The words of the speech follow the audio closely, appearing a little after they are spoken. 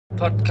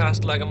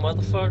Podcast like a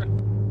motherfucker.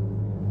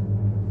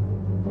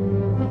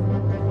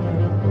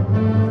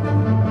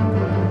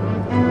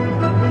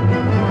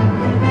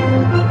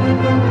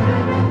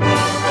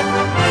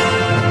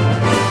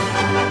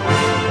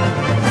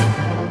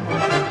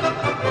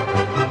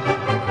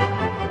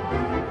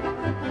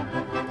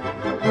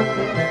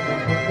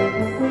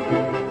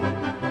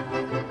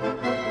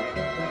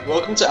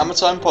 Welcome to Hammer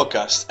Time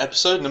Podcast,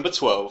 episode number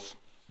 12.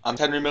 I'm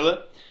Henry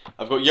Miller.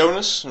 I've got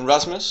Jonas and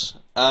Rasmus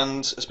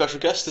and a special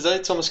guest today,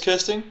 Thomas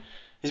Kirsting.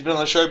 He's been on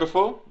the show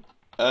before.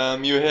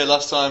 You were here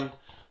last time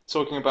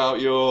talking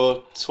about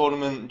your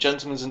tournament,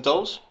 Gentlemen's and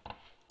Dolls.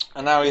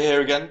 And now you're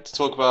here again to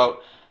talk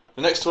about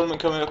the next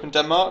tournament coming up in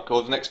Denmark,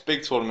 or the next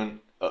big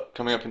tournament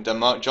coming up in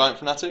Denmark, Giant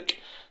Fanatic.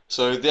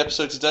 So the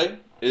episode today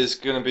is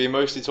going to be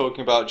mostly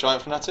talking about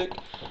Giant Fanatic,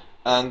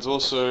 and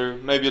also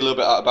maybe a little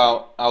bit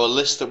about our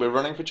list that we're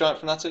running for Giant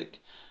Fanatic,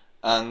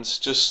 and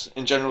just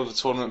in general the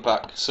tournament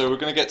back. So we're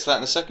going to get to that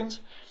in a second.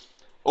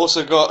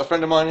 Also got a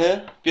friend of mine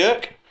here,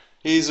 Björk.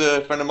 He's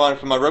a friend of mine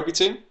from my rugby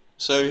team.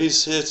 So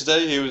he's here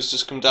today. He was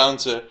just come down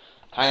to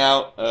hang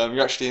out.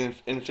 You're actually an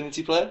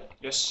Infinity player.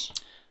 Yes.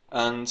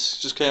 And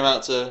just came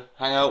out to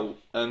hang out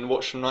and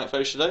watch some Night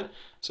Phase today.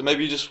 So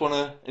maybe you just want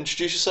to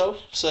introduce yourself,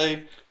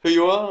 say who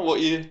you are, what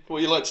you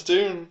like to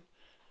do, and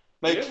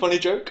make a funny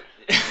joke.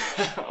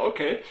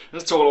 Okay,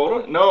 that's a tall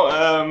order. No,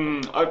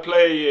 I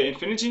play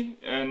Infinity,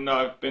 and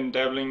I've been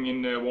dabbling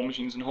in War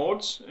Machines and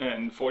Hordes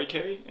and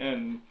 40k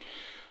and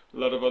a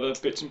lot of other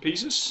bits and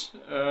pieces.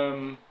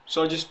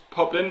 So I just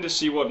popped in to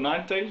see what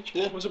Ninth Age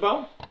was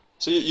about.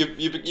 So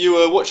you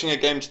were watching a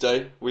game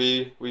today.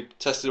 We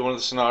tested one of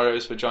the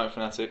scenarios for Giant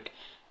Fanatic.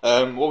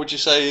 What would you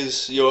say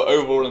is your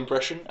overall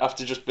impression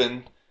after just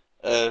being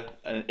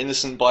an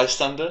innocent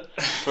bystander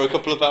for a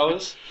couple of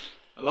hours?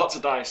 Lots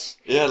of dice.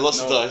 Yeah, lots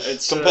of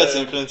dice compared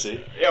to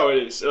Infinity. Yeah,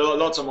 it is.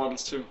 Lots of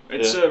models too.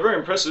 It's very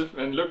impressive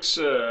and looks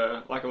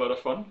like a lot of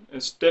fun.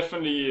 It's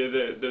definitely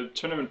the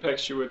tournament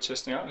packs you were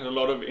testing out had a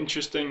lot of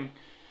interesting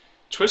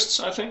twists,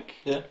 I think.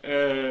 Yeah.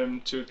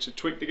 To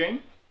tweak the game.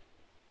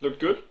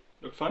 Looked good.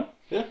 Looked fun.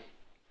 Yeah.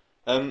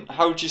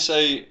 How would you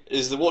say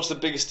what's the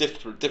biggest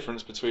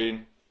difference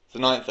between the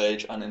Ninth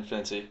Age and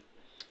Infinity?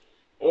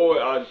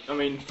 I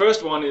mean,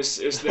 first one is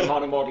the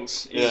amount of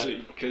models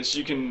easily, because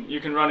you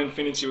can run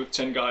Infinity with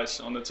 10 guys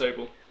on the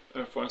table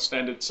for a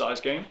standard size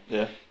game.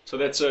 Yeah. So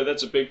that's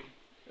a big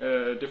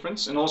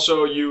difference, and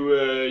also you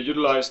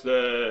utilize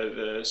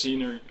the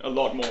scenery a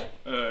lot more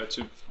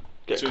to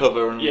get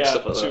cover and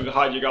stuff like that. to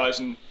hide your guys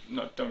and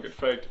don't get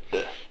fragged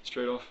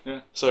straight off.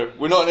 Yeah. So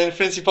we're not an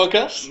Infinity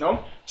podcast.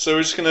 No. So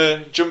we're just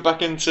gonna jump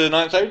back into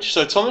Ninth Age.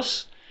 So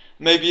Thomas,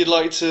 maybe you'd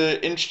like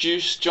to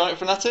introduce Giant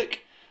Fanatic.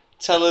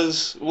 Tell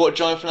us what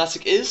Giant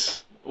Fanatic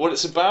is, what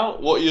it's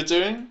about, what you're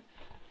doing,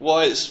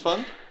 why it's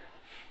fun.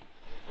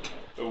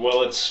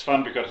 Well, it's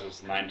fun because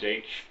it's Ninth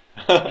Age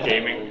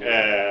gaming.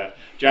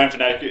 Giant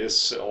Fanatic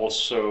is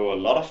also a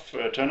lot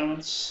of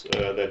tournaments.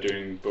 They're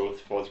doing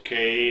both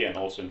 40k and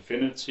also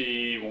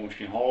Infinity, War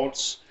Machine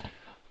Hordes,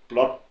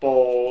 Blood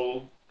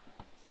Bowl,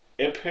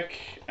 Epic,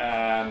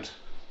 and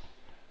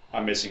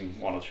I'm missing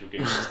one or two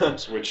game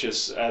systems, which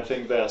is, I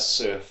think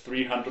there's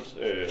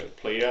 300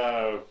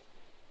 player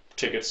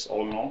tickets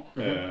all in all.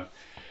 Mm-hmm.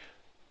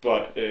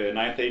 But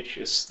Ninth Age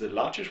is the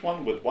largest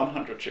one with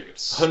 100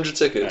 tickets. 100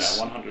 tickets?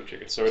 Yeah, 100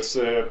 tickets. So it's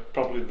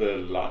probably the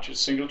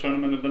largest single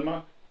tournament in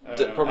Denmark.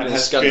 Probably in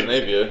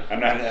Scandinavia.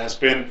 And that has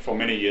been for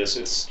many years.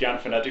 It's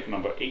Giant Fanatic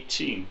number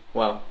 18.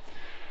 Wow.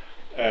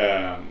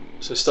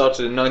 So it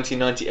started in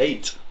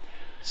 1998.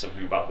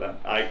 Something about that.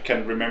 I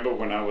can remember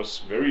when I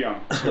was very young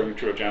going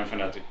to a Giant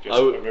Fanatic. In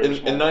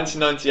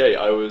 1998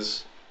 I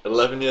was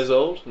 11 years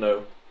old.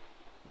 No,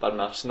 bad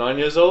maths. 9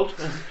 years old.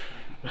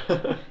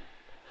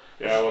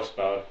 Yeah, I was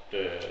about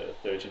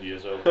 13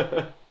 years old.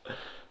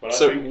 But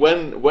so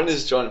when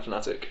is Giant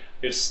Fanatic?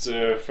 It's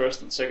the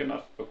 1st and 2nd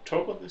of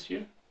October this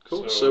year.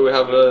 Cool. So we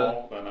have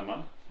more than a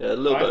month. Yeah, a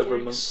little 5 bit over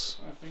weeks,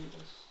 a month. I think it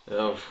is.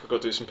 Yeah, I've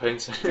got to do some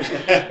painting.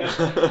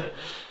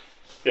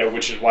 Yeah,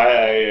 which is why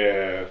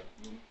I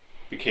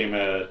became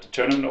a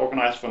tournament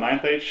organizer for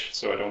Ninth Age,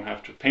 so I don't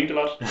have to paint a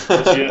lot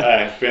this year.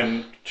 I have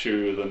been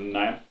to the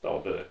ninth,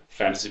 or the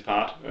fantasy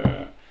part,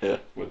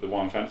 with the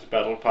One Fantasy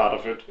Battle part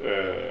of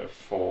it,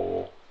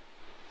 for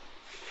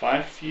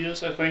 5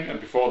 years, I think,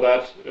 and before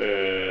that,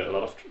 a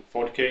lot of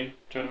 40k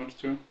tournaments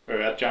too,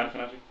 at Giant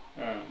Fanatic.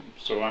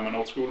 So I'm an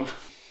old schooler.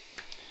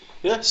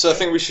 Yeah, so I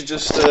think we should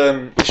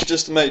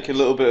just make a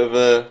little bit of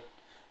a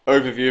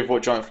overview of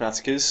what Giant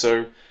Fanatic is.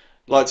 So,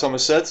 like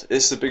Thomas said,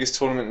 it's the biggest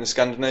tournament in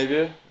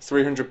Scandinavia.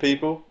 300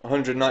 people,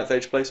 100 Ninth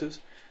Age places,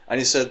 and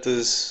he said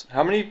there's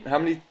how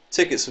many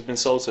tickets have been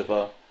sold so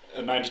far?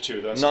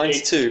 92. There's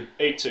 92.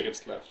 8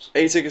 tickets left.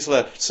 8 tickets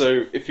left.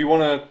 So if you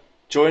want to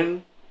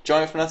join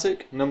Giant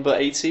Fanatic number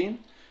 18,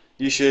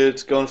 you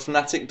should go on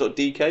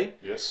fnatic.dk.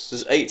 Yes.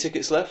 There's 8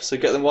 tickets left, so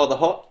get them while they're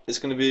hot. It's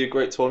going to be a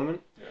great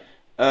tournament.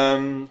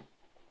 Yeah.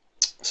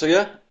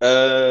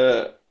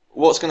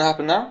 What's going to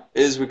happen now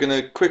is we're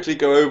going to quickly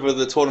go over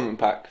the tournament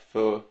pack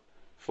for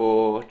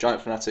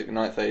Giant Fanatic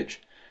Ninth Age.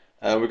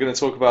 We're going to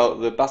talk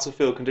about the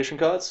battlefield condition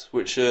cards,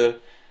 which are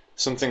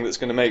something that's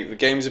going to make the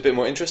games a bit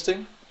more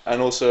interesting,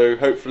 and also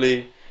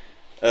hopefully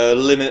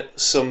limit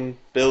some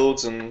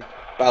builds and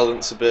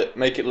balance a bit,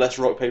 make it less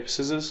rock, paper,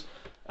 scissors,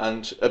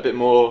 and a bit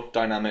more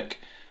dynamic.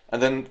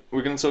 And then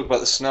we're going to talk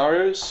about the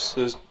scenarios.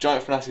 So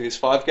Giant Fanatic is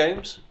 5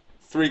 games,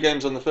 3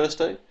 games on the first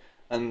day,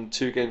 and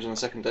 2 games on the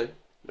second day.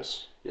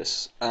 Yes.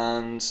 Yes,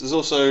 and there's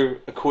also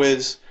a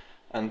quiz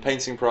and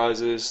painting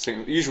prizes,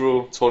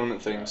 usual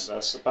tournament things.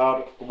 That's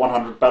about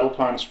 100 battle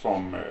points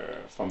from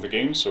the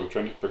game, so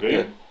 20 per game,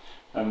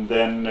 Yeah. and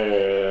then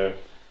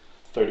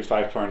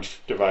 35 points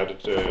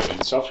divided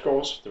in sub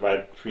scores,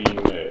 divided between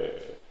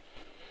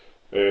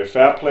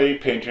fair play,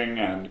 painting,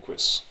 and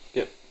quiz.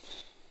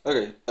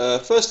 Okay,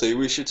 firstly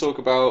we should talk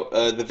about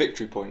the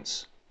victory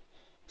points.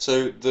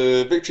 So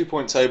the victory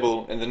point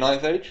table in the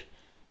 9th Age,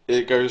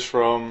 it goes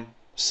from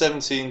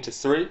 17 to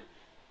 3,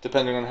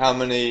 depending on how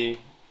many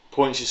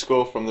points you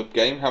score from the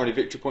game, how many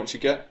victory points you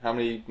get, how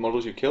many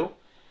models you kill,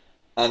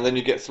 and then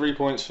you get 3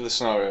 points for the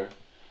scenario.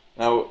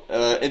 Now,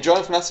 in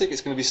Giant Fanatic it's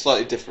going to be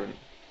slightly different.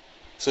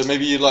 So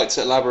maybe you'd like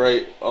to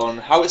elaborate on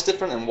how it's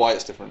different and why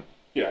it's different.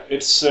 Yeah,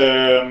 it's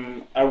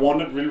I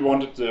really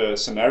wanted the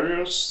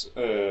scenarios,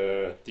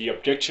 the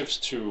objectives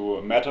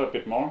to matter a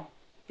bit more,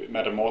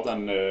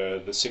 than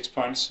the 6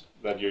 points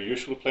that you're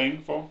usually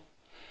playing for.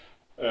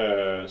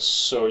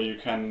 So you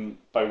can,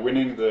 by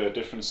winning the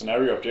different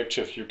scenario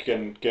objectives, you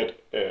can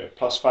get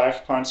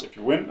 +5 points if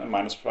you win and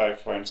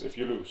 -5 points if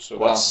you lose. So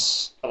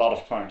that's a lot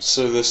of points.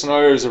 So the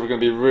scenarios are going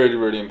to be really,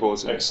 really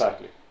important.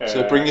 Exactly.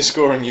 So bring your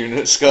scoring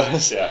units,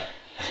 guys. Yeah.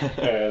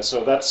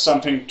 So that's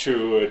something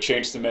to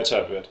change the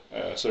meta a bit.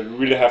 So you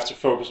really have to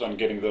focus on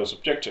getting those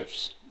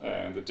objectives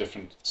in the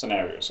different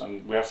scenarios.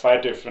 And we have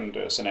 5 different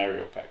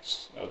scenario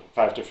packs,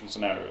 5 different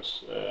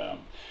scenarios.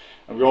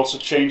 And we also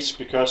changed,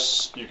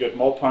 because you get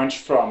more points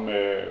from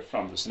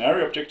the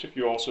scenario objective,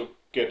 you also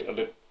get a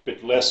little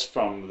bit less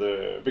from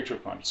the victory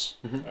points.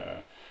 Mm-hmm.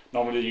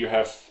 Normally you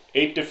have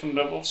 8 different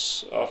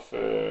levels of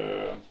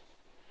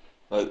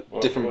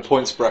different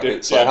points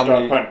brackets. How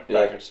many point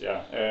brackets?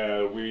 Yeah.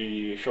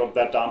 We shortened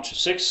that down to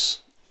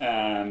 6,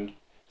 and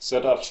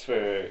instead of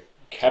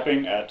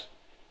capping at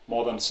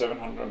more than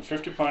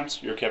 750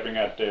 points, you're capping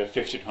at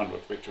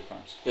 1500 victory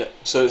points. Yeah.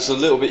 So it's a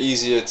little bit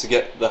easier to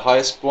get the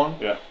highest one.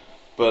 Yeah.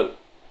 But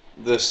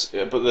the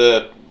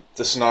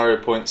scenario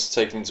points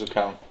taken into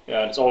account.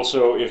 Yeah. It's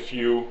also, if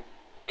you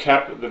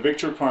cap the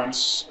victory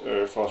points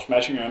for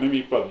smashing an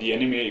enemy, but the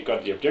enemy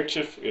got the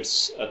objective,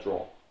 it's a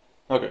draw.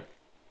 Okay.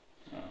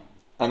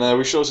 And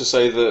we should also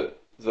say that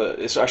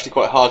it's actually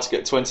quite hard to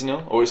get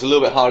 20-0, or it's a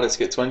little bit harder to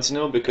get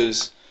 20-0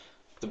 because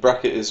the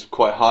bracket is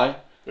quite high.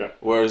 Yeah.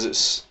 Whereas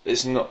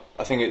it's not.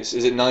 I think is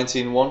it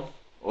 19-1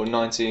 or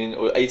 19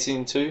 or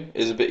 18-2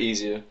 is a bit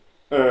easier.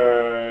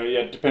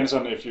 Yeah, it depends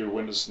on if you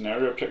win the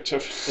scenario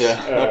objective.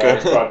 Yeah.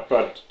 Okay.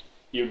 But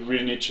you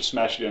really need to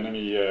smash the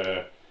enemy.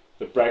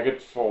 The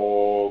bracket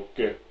for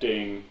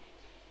getting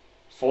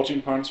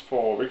 14 points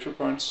for victory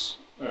points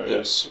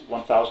is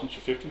 1000 to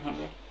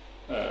 1500.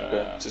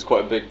 Yeah, so it's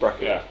quite a big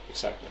bracket. Yeah,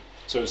 exactly.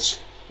 So it's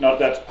not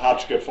that hard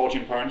to get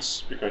 14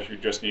 points because you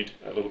just need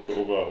a little bit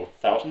over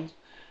 1000,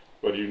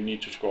 but you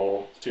need to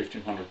score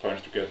 1500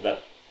 points to get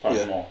that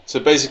point more. So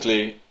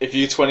basically, if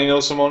you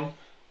 20-0 someone,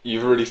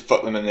 you've really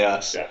fucked them in the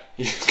ass. Yeah.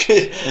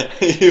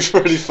 You've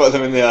really fucked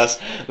them in the ass.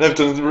 They've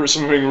done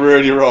something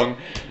really wrong.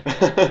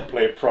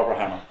 Play proper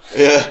hammer.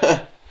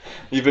 Yeah.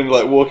 You've been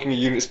like walking your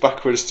units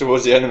backwards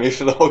towards the enemy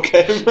for the whole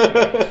game.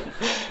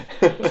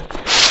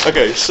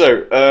 Okay,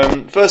 so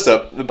first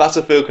up, the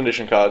battlefield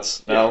condition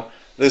cards. Now,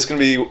 there's going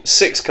to be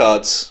 6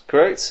 cards,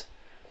 correct?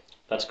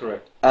 That's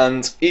correct.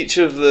 And each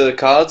of the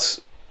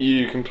cards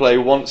you can play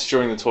once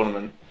during the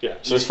tournament. Yeah.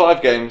 So there's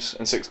 5 games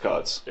and 6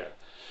 cards. Yeah.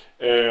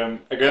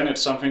 Again,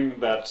 it's something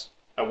that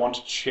I want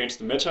to change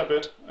the meta a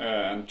bit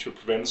and to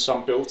prevent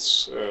some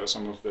builds,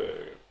 some of the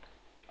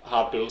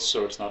hard builds,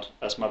 so it's not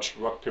as much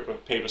rock,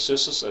 paper,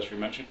 scissors as you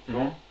mentioned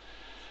before.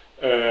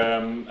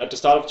 Mm-hmm. At the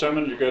start of the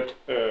tournament, you get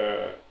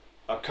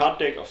a card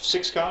deck of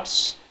 6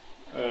 cards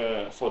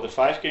for the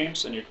 5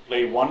 games, and you can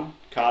play 1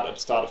 card at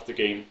the start of the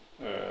game,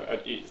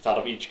 at the start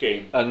of each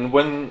game. And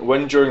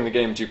when during the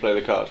game do you play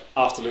the card?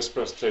 After list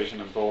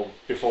presentation and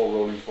before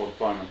rolling for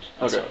deployment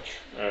and such.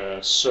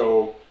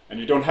 And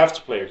you don't have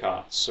to play a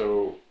card,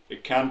 so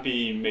it can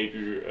be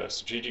maybe a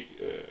strategic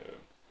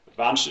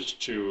advantage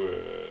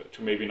to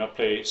maybe not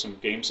play some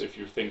games if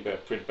you think they're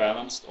pretty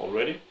balanced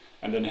already,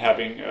 and then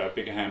having a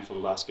bigger hand for the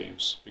last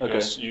games,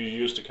 because you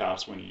use the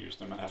cards when you use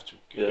them and have to.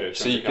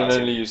 So you can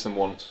only use them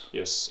once.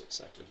 Yes,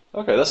 exactly.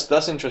 Okay,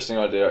 that's an interesting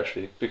idea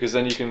actually, because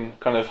then you can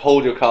kind of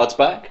hold your cards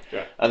back,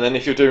 Yeah. and then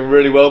if you're doing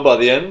really well by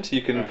the end,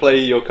 you can play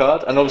your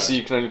card, and obviously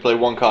you can only play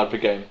 1 card per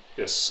game.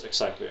 Yes,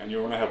 exactly, and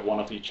you only have 1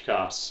 of each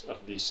cards of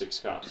these 6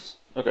 cards.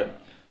 Okay.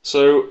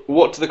 So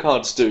what do the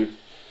cards do?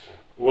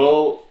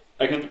 Well,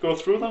 I can go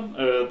through them.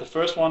 The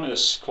first one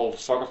is called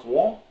Fog of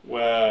War,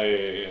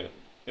 where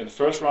in the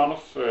first round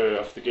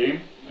of the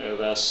game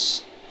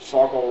there's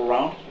fog all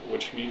around,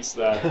 which means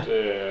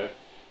that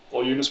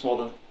all units more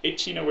than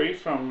 18 away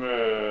from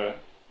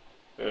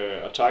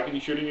a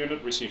targeting shooting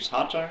unit receives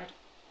hard target.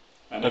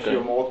 And if Okay.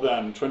 you're more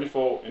than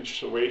 24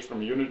 inches away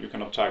from a unit, you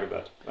cannot target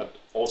that. That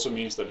also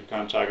means that you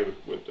can't target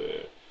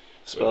it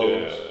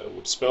Spells.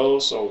 with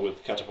spells or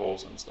with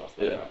catapults and stuff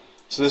like Yeah. that.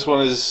 So this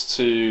one is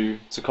to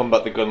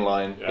combat the gun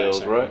line Yeah, build,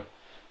 exactly. right?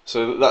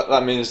 So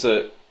that means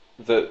that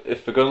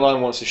if the gun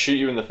line wants to shoot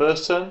you in the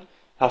first turn, it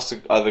has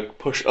to either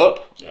push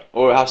up Yeah.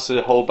 or it has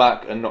to hold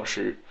back and not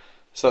shoot.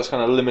 So that's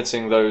kind of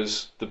limiting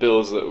the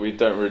builds that we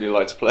don't really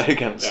like to play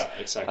against. Yeah,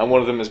 exactly. And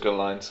one of them is gun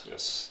lines.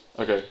 Yes.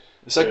 Okay.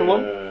 The second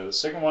one? The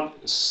second one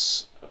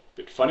is a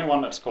bit funny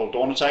one. That's called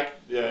Dawn Attack.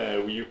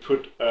 Where you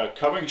put a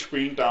covering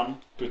screen down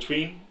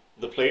between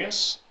the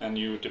players and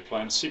you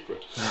deploy in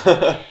secret.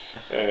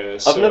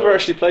 I've never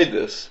actually played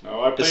this.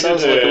 No, I played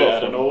sounds it like a lot of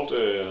at an fun.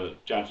 old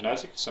Giant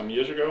Fanatic some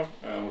years ago.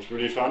 It was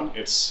really fun.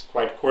 It's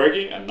quite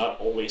quirky and not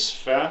always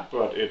fair,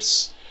 but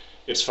it's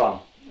fun.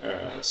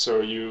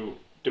 So you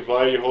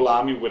deploy your whole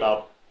army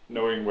without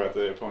knowing where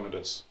the opponent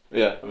is,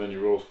 Yeah. and then you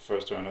roll for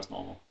first turn as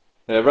normal.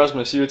 Yeah,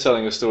 Rasmus, you were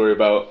telling a story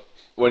about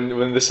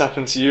when this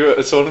happened to you at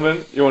a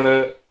tournament. You want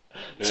to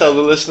tell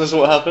the listeners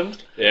what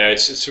happened? Yeah,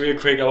 it's really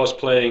quick. I was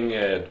playing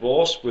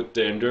Dwarves with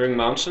the Enduring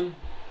Mountain,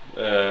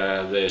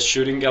 the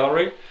shooting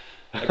gallery,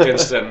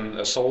 against an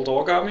assault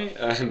orc army,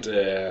 and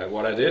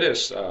what I did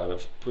is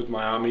put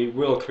my army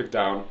real quick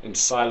down in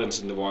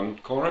silence in the one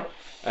corner,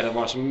 and I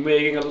was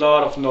making a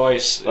lot of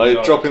noise.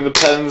 Like dropping the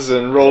pens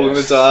and rolling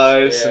the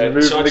dice and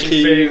moving the touching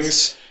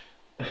keys.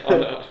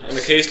 and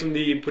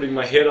occasionally putting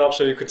my head up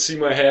so you could see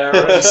my hair,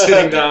 and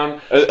sitting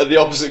down. At the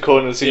opposite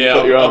corner, so you Yeah,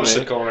 put your army.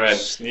 opposite corner. And,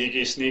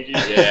 Sneaky.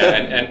 yeah,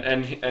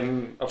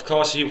 and of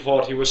course he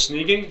thought he was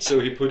sneaking, so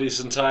he put his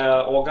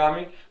entire orc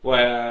army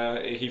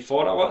where he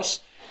thought I was.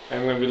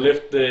 And when we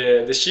lift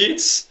the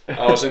sheets,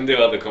 I was in the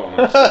other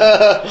corner.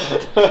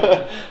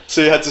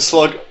 So you had to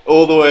slog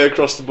all the way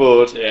across the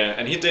board. Yeah,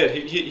 and he did.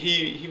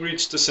 He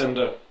reached the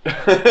center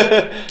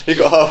He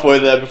got halfway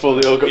there before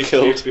they all got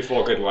killed.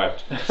 before get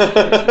wiped.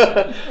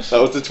 That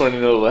was the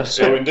 20-0 then.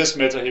 So in this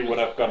meta, he would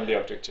have gotten the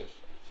objective,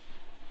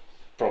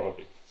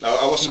 probably.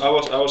 I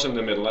was in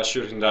the middle. I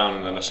shoot him down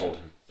and then I sold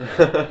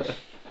him.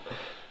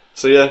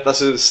 So yeah,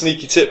 that's a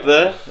sneaky tip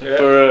there Yeah.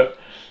 for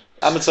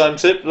Hammer Time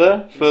tip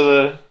there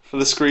for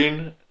the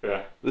screen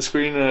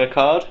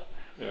card.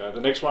 Yeah,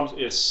 the next one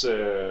is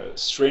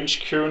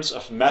Strange Currents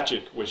of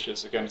Magic, which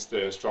is against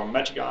the strong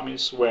magic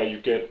armies, where you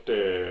get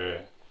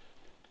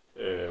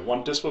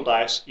one dispel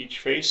dice each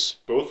phase,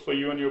 both for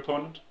you and your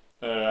opponent,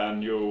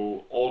 and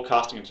all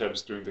casting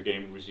attempts during the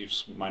game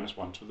receives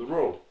 -1 to the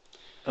roll.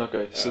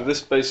 Okay, so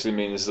this basically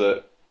means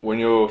that when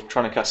you're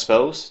trying to cast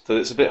spells, that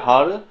it's a bit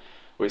harder,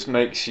 which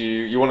makes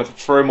you want to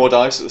throw more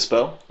dice at the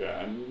spell.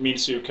 Yeah, and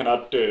means you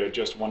cannot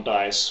just one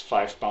dice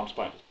 5 bounce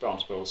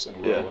spells in a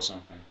row Yeah. or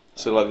something.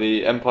 So like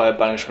the Empire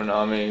Banishment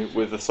army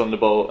with the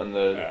Thunderbolt and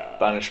the Yeah.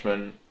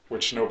 Banishment.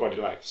 Which nobody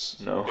likes.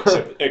 No.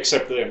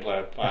 except the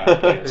Empire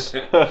players.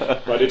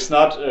 But it's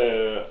not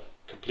a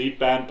complete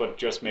ban, but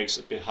just makes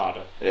it a bit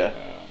harder. Yeah.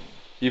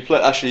 You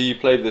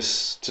played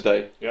this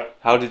today. Yeah.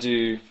 How did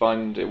you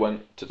find it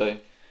went today?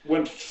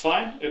 Went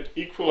fine. It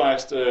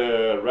equalized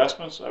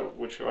Rasmus,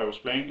 which I was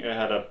playing. It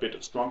had a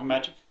bit stronger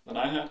magic than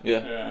I had.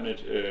 Yeah. And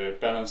it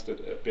balanced it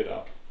a bit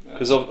out.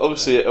 Because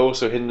obviously it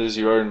also hinders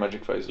your own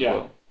magic phase as Yeah.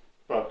 well.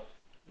 But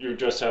you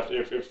just have to,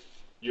 if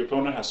your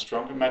opponent has a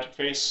stronger magic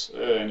phase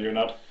and you're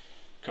not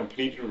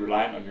completely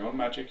reliant on your own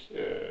magic,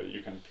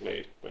 you can play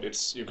it. But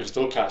you can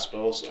still cast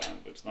spells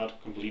and it's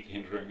not completely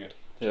hindering it.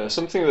 Yeah,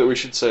 something that we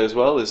should say as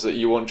well is that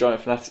you want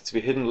Giant Fanatic to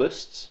be hidden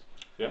lists.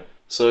 Yeah.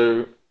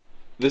 So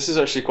this is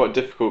actually quite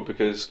difficult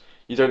because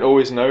you don't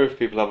always know if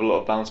people have a lot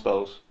of bounce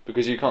spells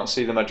because you can't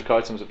see the magic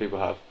items that people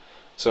have.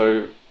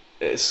 So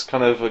it's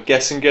kind of a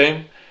guessing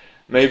game.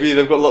 Maybe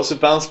they've got lots of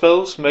bounce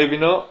spells, maybe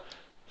not.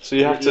 So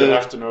you have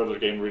to know the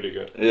game really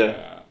good.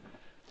 Yeah.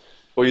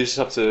 Or you just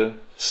have to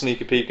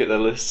sneak a peek at their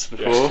lists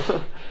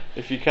before,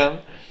 if you can.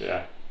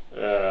 Yeah.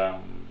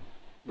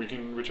 We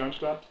can return to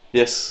that.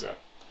 Yes.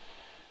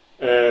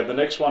 Yeah. The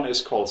next one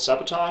is called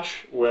Sabotage,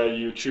 where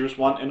you choose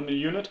one enemy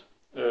unit,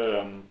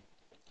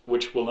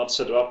 which will not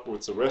set up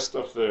with the rest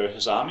of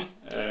his army.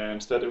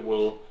 Instead, it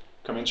will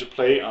come into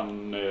play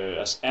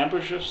as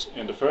ambushes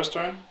in the first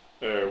turn,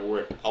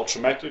 where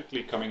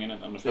automatically coming in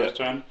on the first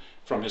turn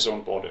from his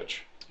own board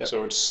edge. Yep.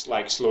 So it's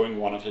like slowing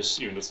one of his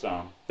units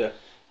down. Yeah.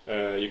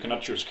 You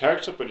cannot choose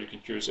character, but you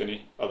can choose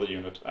any other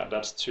unit, and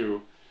that's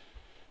to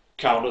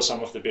counter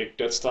some of the big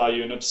Death Star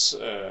units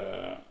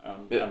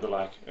and the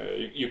like.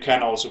 You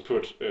can also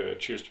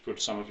choose to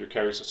put some of your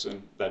characters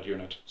in that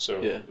unit.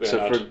 So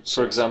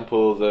for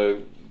example,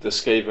 the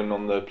Skaven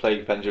on the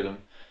Plague Pendulum,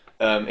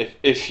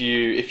 if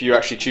you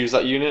actually choose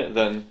that unit,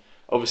 then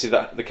obviously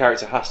the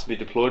character has to be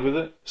deployed with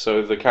it.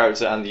 So the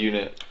character and the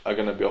unit are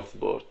going to be off the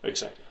board.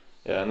 Exactly.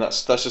 Yeah, and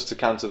that's just to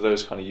counter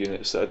those kind of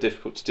units that are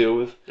difficult to deal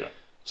with. Yeah.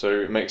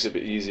 So it makes it a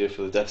bit easier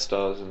for the Death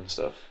Stars and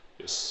stuff.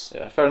 Yes.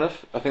 Yeah, fair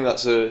enough. I think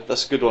that's a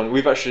good one.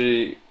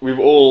 We've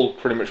all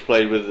pretty much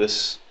played with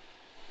this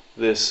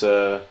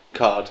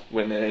card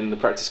in the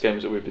practice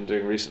games that we've been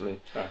doing recently.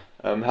 Yeah.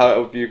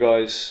 How have you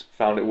guys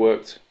found it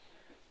worked?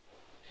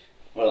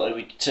 Well,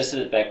 we tested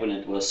it back when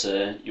it was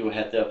you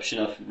had the option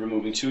of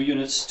removing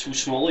 2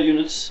 smaller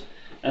units.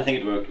 And I think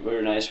it worked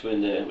very nice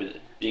with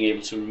being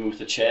able to remove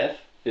the chaff.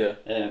 Yeah.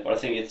 But I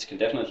think it can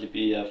definitely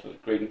be of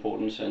great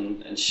importance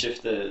and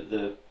shift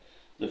the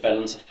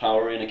balance of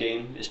power in a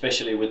game,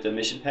 especially with the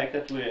mission pack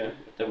that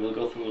we'll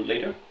go through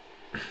later.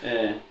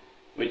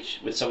 Which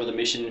with some of the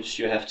missions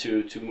you have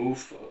to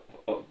move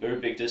a very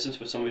big distance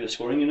with some of your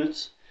scoring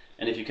units,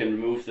 and if you can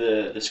remove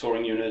the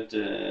scoring unit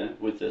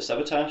with the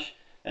sabotage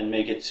and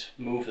make it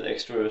move the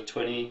extra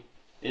 20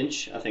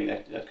 inch, I think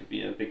that could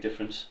be a big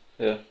difference.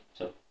 Yeah.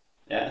 So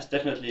yeah, it's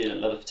definitely a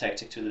lot of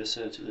tactic to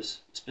this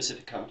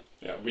specific card.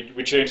 Yeah,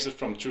 we changed it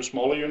from 2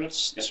 smaller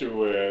units Yep.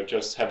 to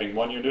just having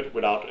 1 unit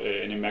without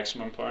any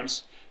maximum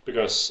points,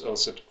 because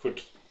else it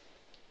could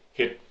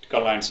hit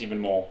gun lines even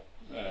more.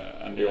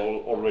 And we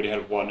already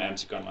had 1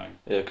 anti-gun line.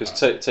 Yeah, because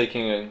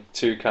taking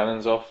 2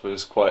 cannons off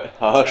was quite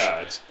harsh.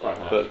 Yeah, it's quite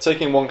hard. But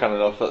taking 1 cannon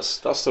off,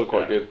 that's still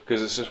quite good,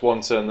 because it's just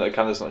 1 turn that a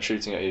cannon's not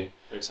shooting at you.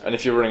 Exactly. And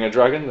if you're running a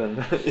dragon,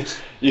 then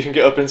you can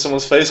get up in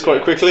someone's face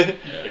quite quickly.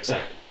 Yeah,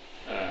 exactly.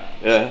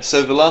 Yeah,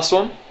 so the last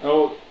one?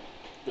 Oh,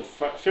 the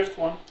 5th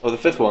one. Oh, the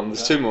 5th one,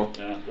 there's 2 more.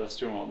 Yeah, there's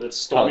 2 more. It's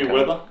stormy Okay.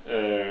 weather.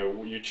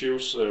 You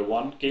choose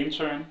 1 game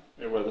turn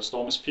where the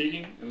storm is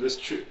peaking. In this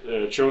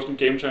chosen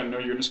game turn, no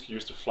units can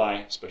use the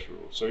fly special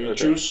rule. So you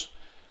choose,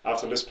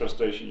 after this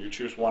presentation, you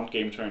choose 1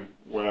 game turn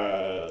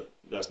where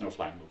there's no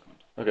flying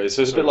movement. Okay,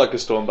 so it's a bit like a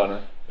storm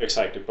banner.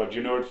 Exactly, but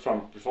you know it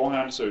from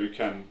beforehand, so you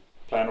can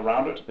plan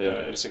around it.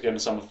 Yeah. It's again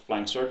some of the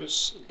flying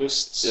circus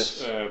lists,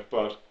 Yes.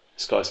 but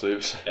Sky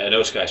sloops.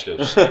 No sky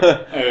slopes.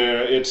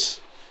 it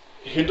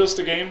hinders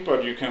the game,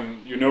 but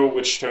you know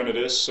which turn it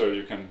is, so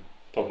you can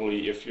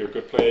probably, if you're a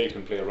good player, you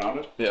can play around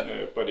it.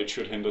 Yeah. But it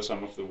should hinder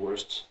some of the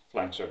worst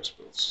flying circus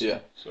builds. Yeah.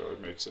 So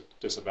it makes it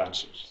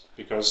disadvantageous,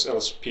 because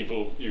else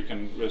you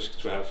can risk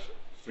to have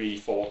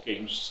 3-4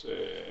 games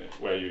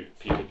where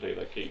people play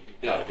that game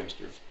card against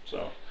you.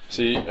 So.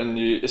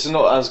 It's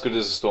not as good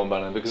as a storm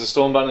banner, because a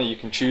storm banner you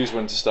can choose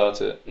when to start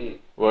it,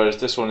 whereas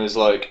this one is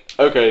like,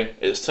 okay,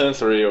 it's turn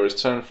 3 or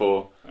it's turn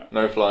 4,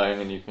 no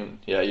flying, and you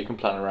can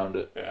plan around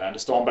it. Yeah, and the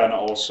storm banner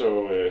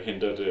also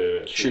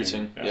hindered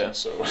Shooting, yeah.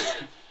 So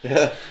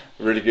Yeah,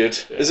 really good.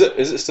 Yeah. Is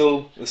it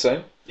still the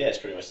same? Yeah, it's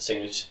pretty much the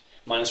same. It's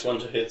 -1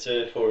 to hit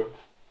for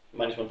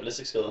 -1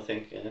 ballistic skill, I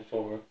think,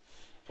 for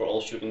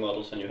all shooting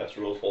models, and you have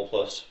to roll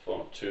 4+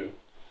 to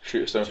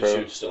Shoot a stone to thrower.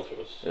 shoot stone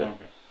throwers. Yeah.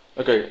 okay.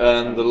 Okay,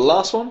 and the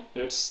last one?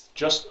 It's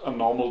just a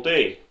normal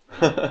day.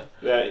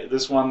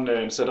 This one,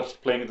 instead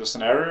of playing the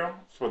scenario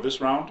for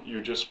this round,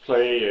 you just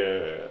play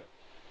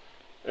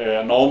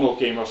a normal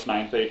game of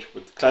 9th Age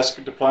with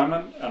classical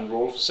deployment and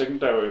roll for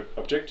secondary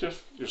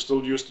objective. You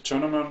still use the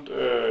tournament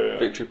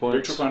Victory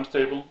points.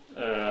 table.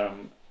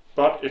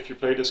 But if you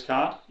play this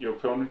card, your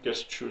opponent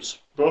gets to choose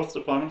both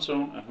deployment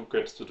zone and who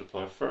gets to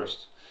deploy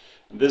first.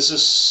 And this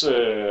is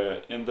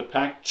in the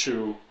pack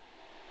to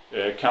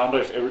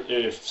counter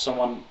if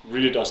someone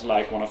really doesn't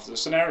like one of the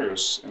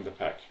scenarios in the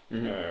pack,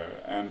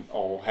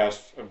 or have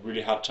a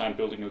really hard time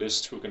building a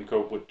list who can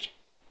cope with,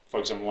 for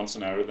example, one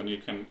scenario, then you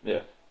can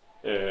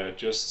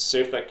just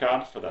save that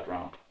card for that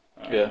round.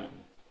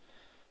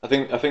 I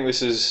think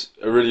this is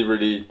a really,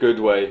 really good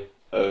way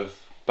of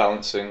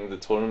balancing the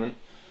tournament,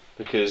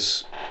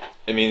 because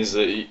it means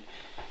that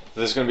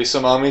there's going to be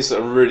some armies that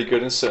are really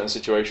good in certain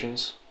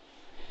situations.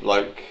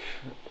 Like,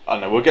 I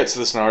don't know, we'll get to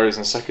the scenarios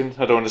in a second,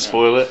 I don't want to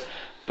spoil it,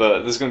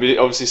 but there's going to be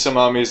obviously some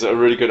armies that are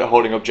really good at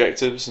holding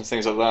objectives and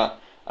things like that,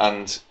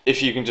 and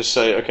if you can just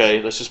say,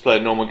 okay, let's just play a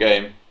normal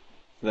game,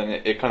 then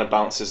it kind of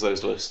balances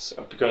those lists.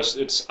 Because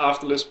it's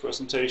after list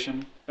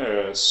presentation,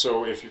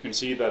 so if you can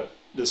see that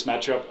this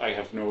matchup I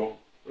have no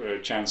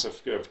chance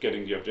of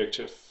getting the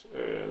objective,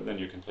 then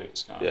you can play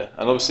this card. Yeah,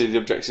 and obviously the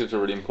objectives are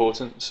really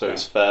important, so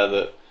it's fair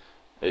that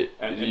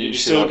you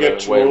still get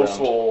to roll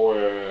for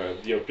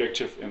the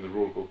objective in the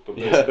rulebook, but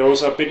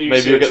those are a bit easier.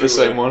 Maybe you'll get the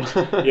same one.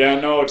 Yeah,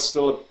 no, it's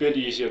still a bit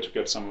easier to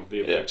get some of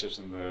the objectives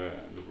in the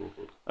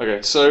rulebook.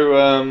 Okay, so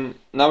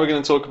now we're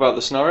going to talk about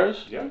the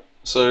scenarios. Yeah.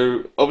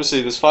 So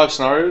obviously there's 5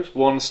 scenarios,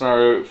 1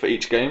 scenario for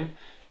each game.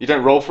 You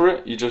don't roll for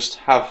it, you just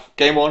have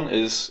game 1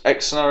 is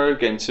X scenario,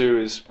 game 2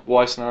 is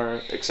Y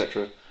scenario,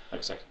 etc.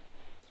 Exactly.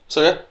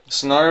 So yeah,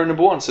 scenario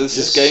number 1. So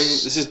this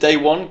is day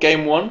 1,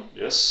 game 1.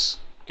 Yes.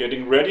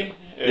 Getting ready,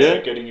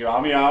 getting your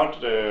army out,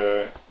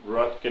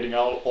 getting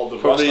all the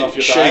rust off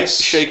your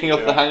dice. Shaking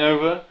off the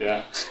hangover.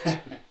 Yeah.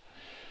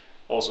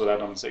 Also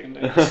that on the second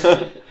day.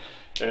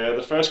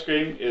 The first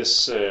game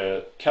is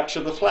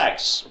Capture the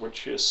Flags,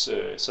 which is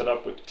set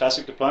up with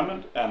classic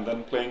deployment and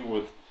then playing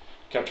with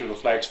Capture the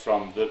Flags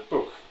from the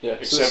book. Yeah,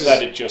 except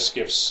that it just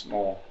gives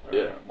more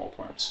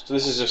points. So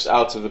this is just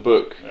out of the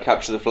book,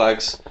 Capture the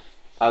Flags,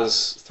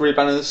 as 3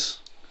 banners.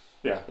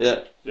 Yeah.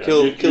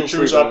 Kill you 3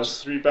 choose up to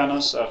banners. 3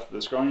 banners after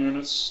the scoring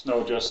units.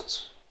 No,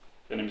 just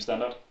enemy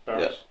standard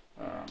barrels.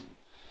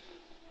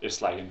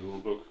 It's like in the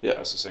rulebook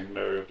as a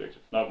secondary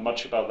objective. Not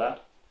much about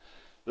that.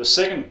 The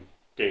second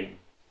game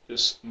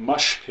is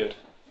Mosh Pit.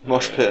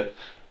 Mosh Pit.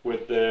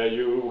 With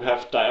you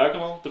have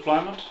diagonal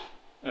deployment,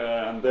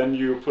 and then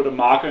you put a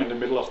marker in the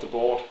middle of the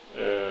board,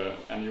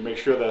 and you make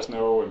sure there's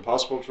no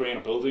impossible terrain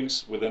or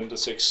buildings within the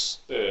 6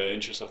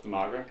 inches of the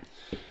marker.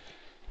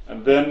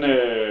 And then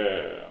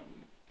the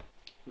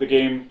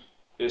game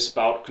is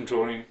about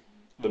controlling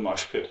the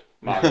mosh pit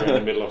marker in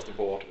the middle of the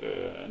board,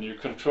 and you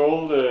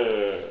control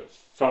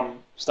from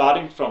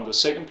starting from the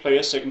second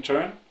player's second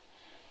turn.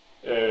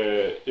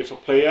 If a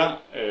player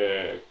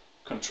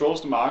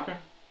controls the marker,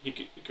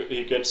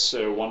 he gets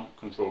 1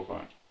 control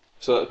point.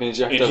 So that means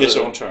you have in to have his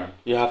own turn.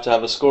 You have to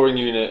have a scoring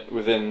unit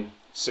within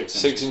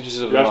 6 inches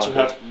of you the have marker. to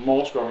have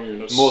more scoring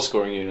units. More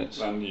scoring units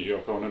than your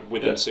opponent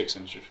within Yeah. 6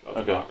 inches of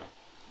Okay. the marker.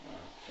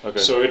 Okay.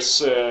 So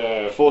it's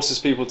forces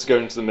people to go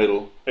into the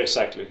middle,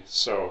 exactly.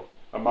 So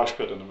a mosh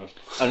pit in the middle.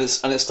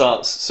 and it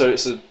starts. So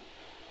it's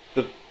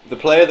the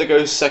player that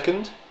goes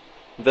second.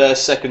 Their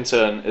second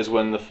turn is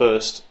when the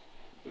first.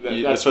 That's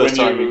the first when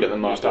time you get the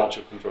marker. start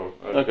to control.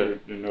 Okay.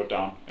 You note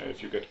down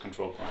if you get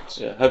control points.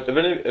 Yeah. Have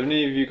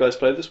any of you guys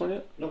played this one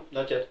yet? Nope,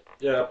 not yet.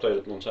 Yeah, I played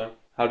it one time.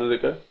 How did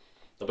it go?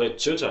 I played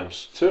 2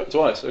 times.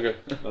 Twice. Okay.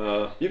 You've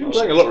been also-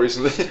 playing a lot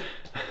recently.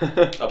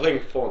 I'm playing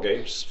 4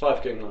 games,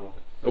 5 games now.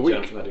 A week?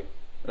 Giant Fanatic.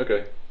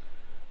 Okay.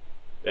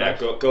 Yeah,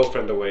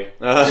 girlfriend away.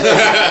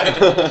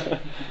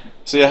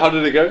 So yeah, how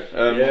did it go?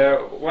 Yeah,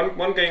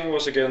 one game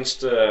was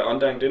against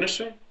Undying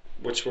Dynasty,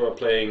 which were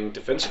playing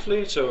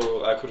defensively,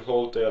 so I could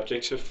hold the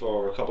objective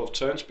for a couple of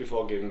turns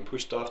before getting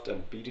pushed off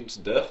and beaten to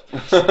death.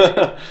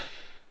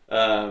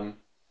 I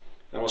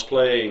was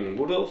playing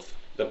Wood Elf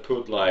that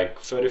put like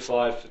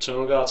 35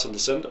 Eternal Guards in the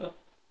center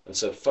and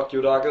said, "Fuck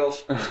you, Dark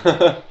Elf,"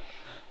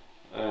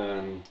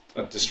 and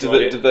I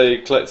destroyed it. Did they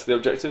collect the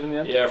objective in the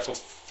end? Yeah, for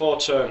 4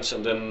 turns,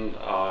 and then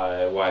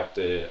I wiped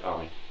the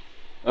army.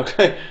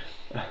 Okay.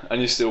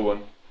 And you still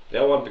won.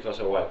 Yeah, I won because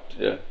I wiped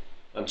Yeah.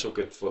 and took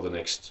it for the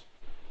next.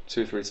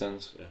 2-3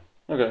 turns. Yeah.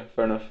 Okay,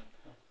 fair enough.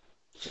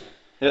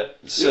 Yeah.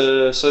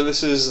 So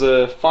this is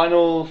the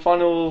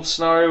final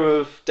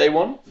scenario of day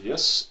 1.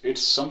 Yes,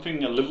 it's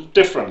something a little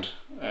different,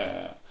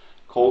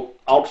 called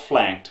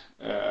Outflanked,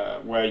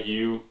 where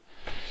you.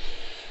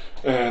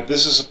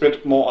 This is a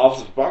bit more out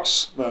of the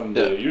box than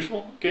the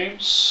usual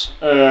games.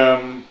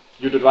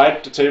 You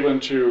divide the table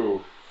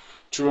into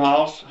 2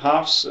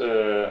 halves,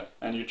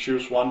 and you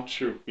choose one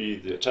to be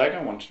the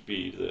attacker, one to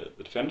be the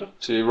defender.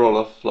 So you roll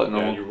off like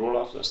normal. Yeah, you roll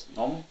off as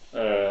normal.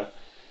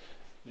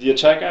 The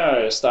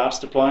attacker starts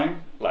deploying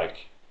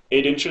like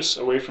 8 inches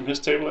away from his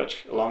table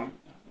edge, along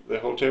the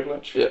whole table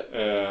edge.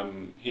 Yeah.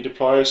 He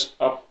deploys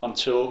up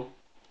until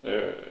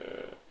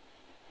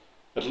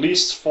at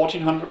least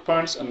 1,400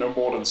 points and no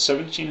more than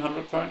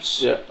 1,700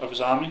 points of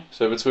his army.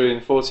 So between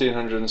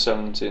 1,400 and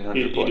 1,700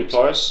 He points.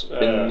 deploys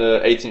in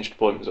the 8-inch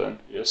deployment zone.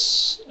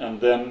 Yes,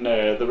 and then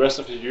the rest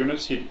of his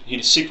units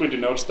he secretly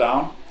notes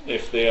down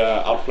if they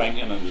are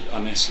outflanking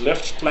on his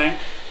left flank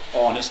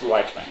or on his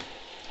right flank.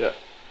 Yeah.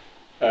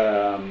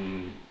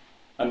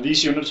 And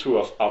these units who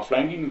are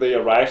outflanking, they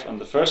arrive on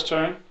the first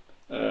turn,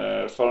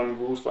 following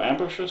rules for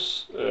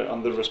ambushes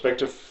on the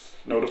respective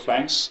node of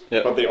flanks,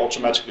 but they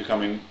automatically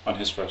come in on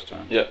his first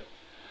turn. Yeah.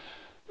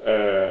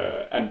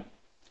 And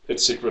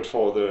it's secret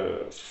from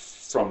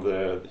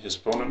his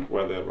opponent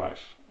where they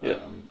arrive. Yeah.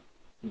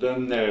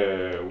 Then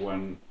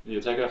when the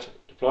attacker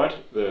deployed,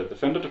 the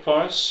defender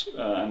deploys,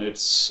 and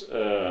it's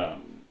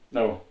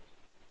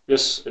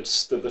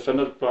it's the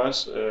defender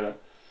deploys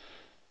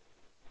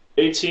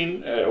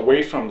 18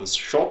 away from the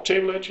short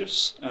table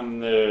edges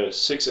and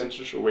 6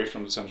 inches away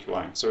from the central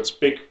line. So it's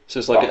big. So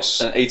it's like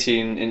box. an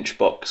 18-inch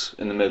box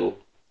in the middle.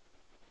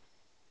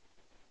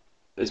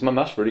 Is my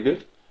math really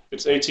good?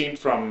 It's 18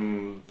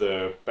 from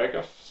the back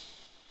of.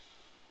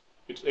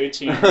 It's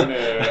 18.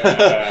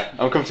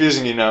 I'm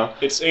confusing you now.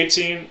 It's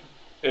 18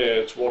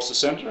 towards the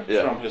center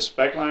from his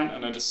back line,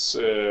 and then it's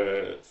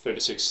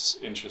 36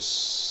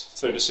 inches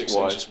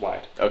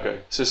wide. Okay,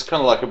 so it's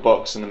kind of like a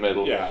box in the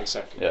middle. Yeah,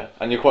 exactly. Yeah,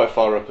 and you're quite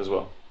far up as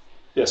well.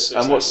 Yes.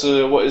 And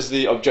exactly. what is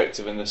the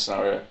objective in this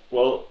scenario?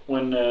 Well,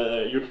 when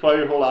you deploy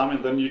your whole army,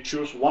 then you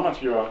choose one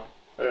of your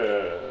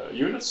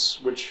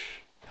units, which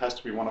has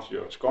to be one of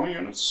your scoring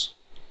units.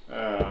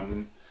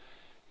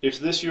 If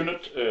this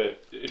unit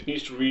it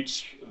needs to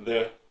reach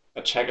the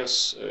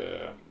attacker's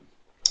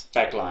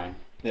back line.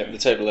 Yeah, the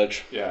table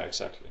edge. Yeah,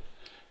 exactly.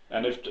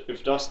 And if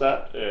it does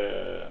that,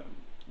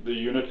 the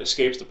unit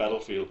escapes the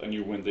battlefield and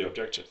you win the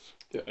objective.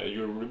 Yeah.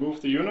 You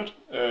remove the unit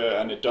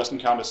and it doesn't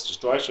count as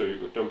destroyed, so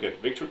you don't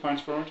get victory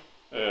points for it.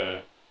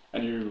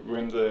 And you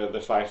win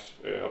the 5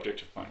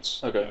 objective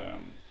points. Okay.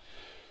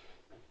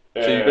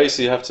 So you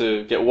basically have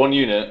to get one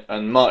unit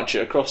and march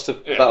it across the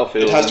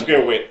battlefield. It has to get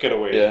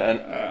away. Yeah,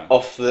 and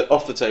off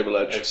the table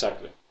edge.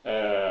 Exactly.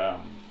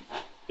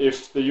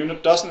 If the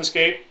unit doesn't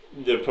escape,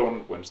 the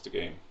opponent wins the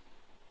game.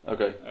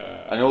 Okay.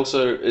 And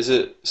also, is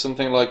it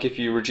something like if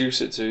you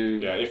reduce it to...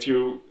 Yeah, if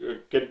you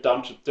get it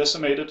down to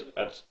decimated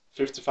at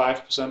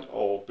 55%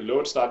 or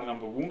below its starting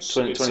number of wounds...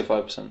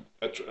 25%.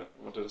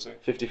 What did I say?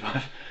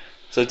 55.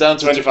 So down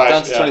to 25,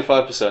 down to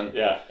 25%.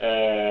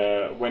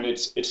 Yeah. When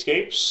it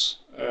escapes,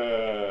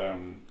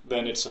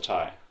 then it's a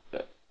tie.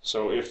 Yeah.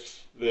 So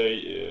if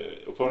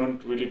the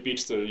opponent really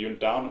beats the unit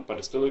down, but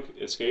it still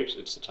escapes,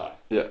 it's a tie.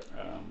 Yeah.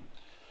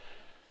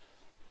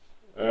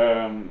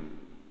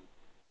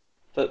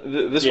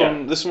 This Yeah.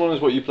 one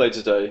is what you played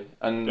today,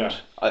 and Yeah.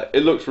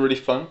 it looked really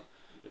fun.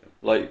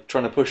 Like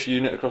trying to push a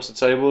unit across the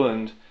table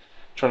and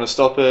trying to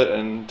stop it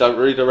and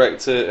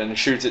redirect it and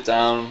shoot it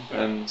down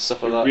and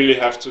stuff like You that. really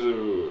have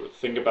to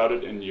think about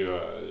it in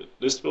your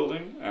list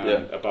building, and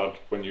Yeah. about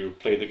when you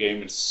play the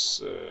game.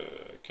 It's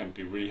can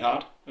be really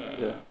hard.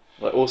 Yeah.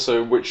 Like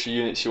also which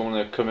units you want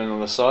to come in on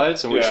the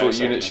sides and which Yeah,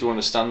 exactly. units you want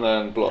to stand there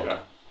and block. Yeah.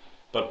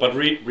 But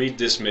read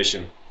this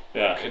mission.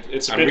 Yeah,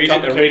 it's a And bit read it,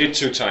 and complicated. read it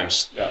 2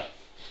 times. Yeah.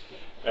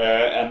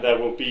 And there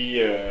will be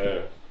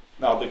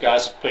now the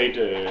guys have played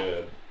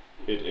it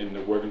in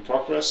the work in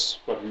progress,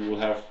 but we will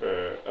have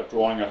a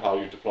drawing of how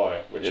you deploy,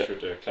 which Yeah.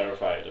 should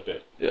clarify it a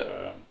bit.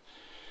 Yeah.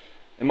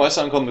 It might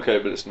sound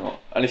complicated, but it's not.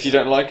 And if you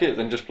don't like it,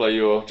 then just play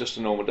just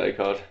a normal day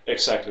card.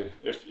 Exactly.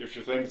 If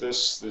you think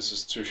this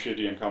is too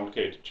shitty and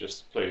complicated,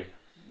 just play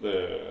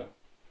the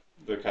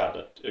card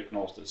that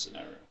ignores this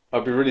scenario.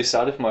 I'd be really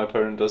sad if my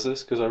opponent does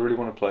this because I really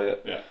want to play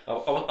it. Yeah.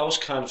 I was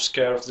kind of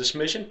scared of this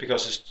mission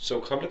because it's so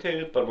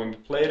complicated, but when we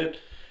played it,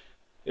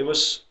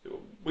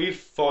 we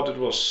thought it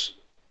was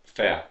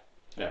fair.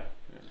 Yeah.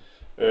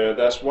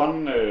 There's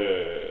one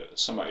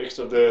some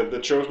extra. The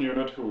chosen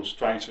unit who's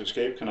trying to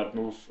escape cannot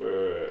move.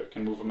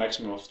 Can move a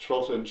maximum of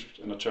 12 inches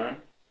in a turn.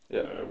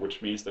 Yeah.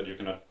 Which means that you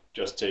cannot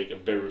just take a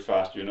very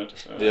fast unit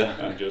Yeah.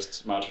 and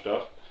just march it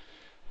off.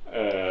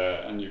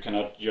 And you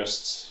cannot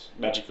just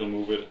magically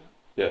move it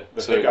Yeah.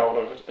 the So heck out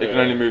of it. it can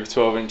only move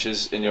 12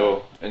 inches in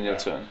your Yeah.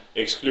 turn.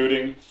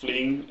 Excluding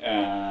fleeing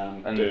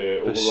and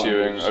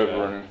Pursuing, moves,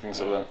 overrunning,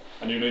 things like that.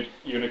 And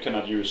unit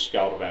cannot use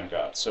scout or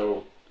vanguard.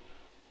 So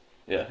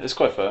Yeah, it's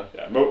quite fair.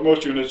 yeah,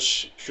 most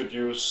units should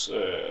use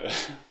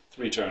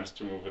 3 turns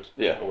to move it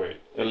Yeah. away.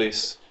 At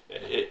least.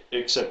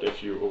 Except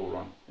if you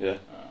overrun. Yeah.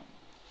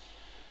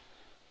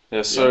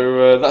 Yeah.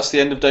 So that's the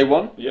end of day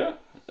 1. Yeah.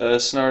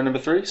 Scenario number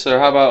 3. So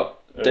how about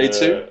day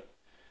 2?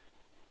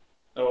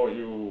 Oh,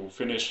 you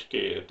finish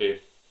day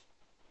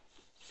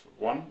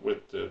 1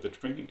 with the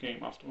drinking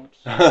game afterwards.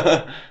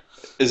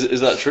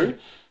 Is that true?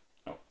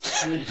 No.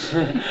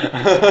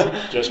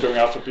 Just going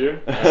out for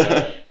beer.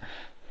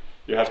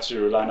 You have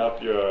to line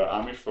up your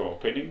army for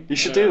painting. You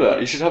should do that.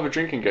 You should have a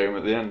drinking game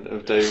at the end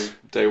of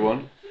day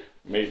 1.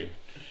 Maybe.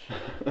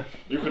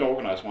 You could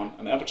organize one,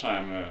 an Amber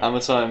Time. Hammer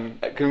time.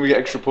 Can we get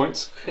extra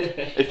points?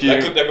 If you,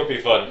 That could be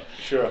fun.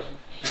 Sure.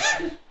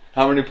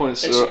 how many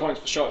points? Extra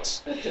points for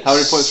shots. How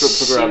many points are up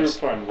for grabs?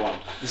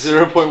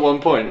 0.1. 0.1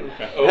 point.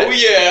 Oh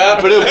yeah!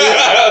 But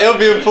it'll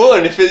be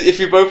important if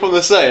you're both on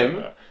the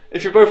same.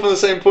 If you're both on the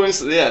same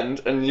points at the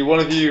end, and one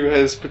of you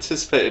has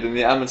participated in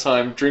the Hammer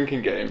Time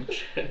drinking game,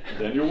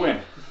 Then you win.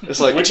 it's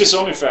like Which is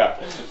only fair.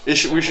 we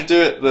should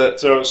do it that.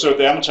 So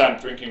the Amber Time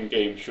drinking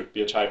game should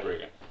be a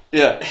tiebreaker.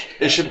 Yeah,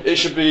 it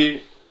should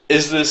be.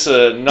 Is this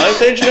a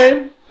Ninth Age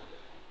name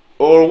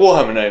or a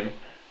Warhammer name?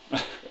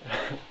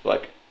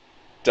 Like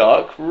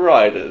Dark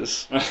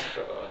Riders.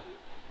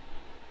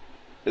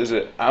 Is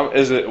it a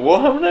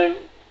Warhammer name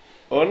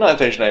or a Ninth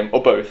Age name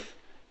or both?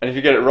 And if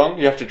you get it wrong,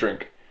 you have to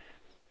drink.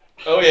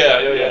 Oh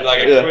yeah,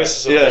 like a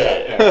quiz or something.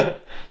 Yeah.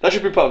 That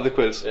should be part of the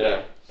quiz.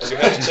 Yeah. And you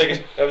have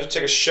to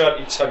take a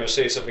shot each time you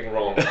say something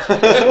wrong.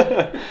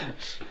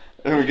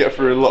 And we get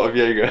through a lot of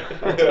Jaeger.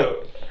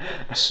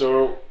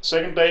 So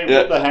second day Yeah.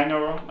 with the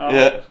hangover now.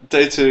 Yeah,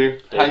 day 2,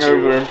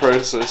 hangover in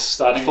process,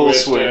 Starting full with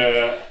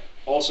swing.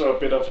 also a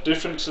bit of a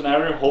different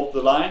scenario. Hold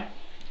the line.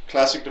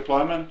 Classic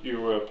deployment.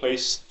 You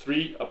place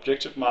 3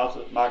 objective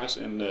markers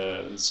in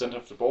the center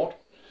of the board.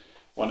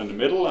 One in the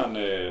middle and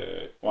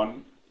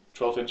one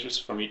 12 inches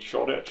from each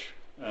short edge.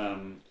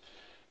 And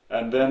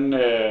then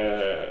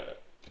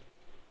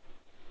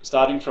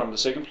starting from the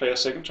second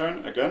player's second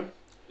turn again,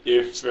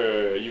 if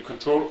you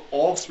control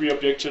all 3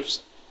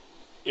 objectives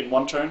in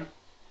one turn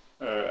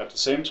at the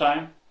same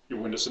time, you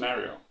win the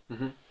scenario.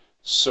 Mhm.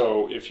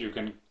 So if you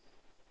can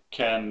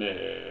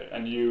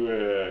and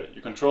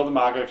you control the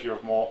marker if you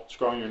have more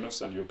strong units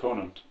than your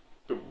opponent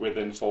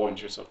within 4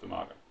 inches of the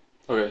marker.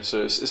 Okay,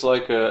 so it's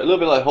like a little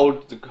bit like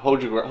hold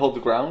the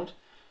ground,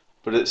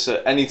 but it's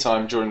at any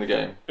time during the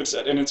game. It's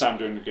at any time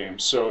during the game.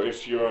 So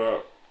if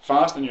you're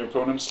fast and your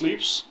opponent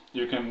sleeps,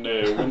 you can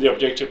win the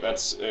objective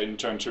in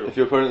turn 2. If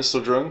your opponent's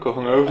still drunk or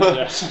hungover.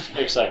 Yes,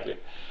 exactly.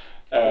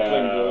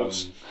 playing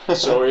wolves.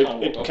 So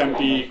it can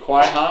be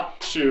quite hard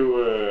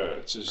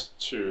to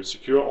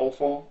secure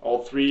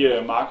all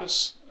 3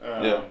 markers.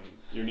 Yeah.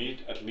 You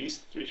need at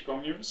least 3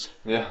 strong units.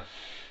 Yeah.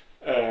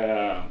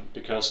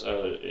 Because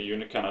a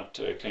unit cannot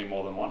claim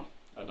more than 1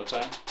 at a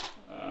time.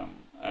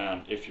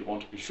 And if you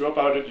want to be sure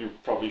about it, you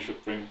probably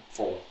should bring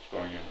 4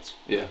 strong units.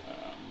 Yeah.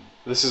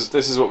 This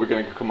is what we're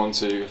going to come on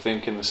to, I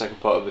think, in the second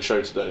part of the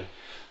show today.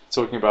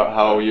 Talking about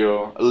how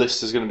your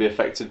list is going to be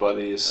affected by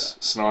these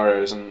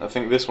scenarios, and I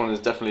think this one is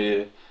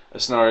definitely a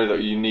scenario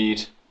that you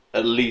need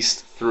at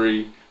least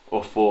 3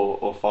 or 4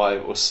 or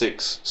 5 or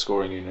 6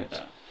 scoring units.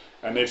 Yeah.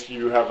 And if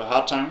you have a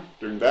hard time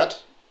doing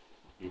that,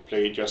 you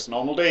play just a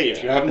normal day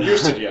if you haven't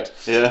used it yet.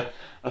 Yeah,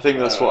 I think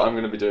that's what I'm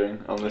going to be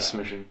doing on this yeah.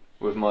 mission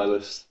with my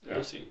list. Yeah.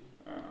 We'll see.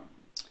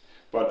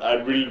 But I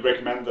really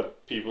recommend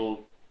that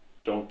people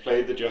don't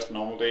play the just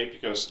normal day,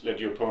 because let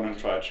your opponent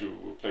try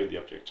to play the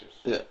objectives.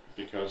 Yeah.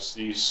 Because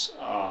these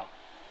are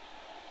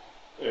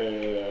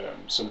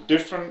some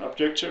different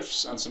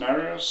objectives and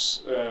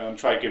scenarios, and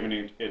try giving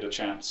it a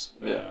chance.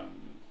 Yeah.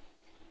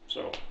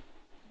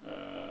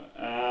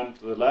 And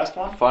the last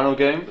one, Final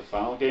game. the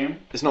final game,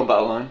 It's not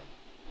Battleline.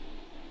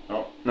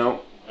 No.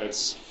 No.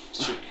 it's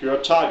secure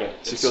target.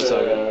 Secure it's,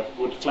 target.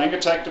 With flank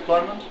attack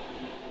deployment,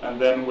 and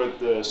then with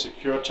the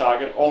secure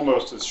target,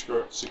 almost a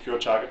secure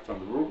target from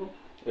the rulebook.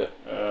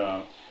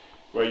 Yeah.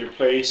 Where you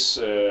place,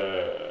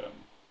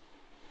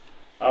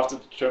 after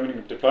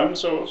determining deployment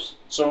zones,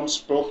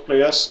 both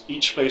players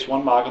each place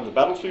one mark on the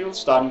battlefield,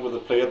 starting with the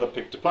player that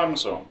picked deployment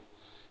zone.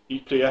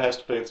 Each player has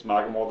to place its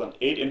marker more than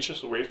 8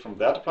 inches away from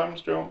their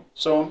deployment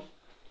zone,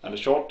 and the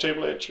short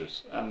table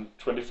edges, and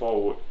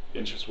 24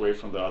 inches away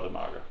from the other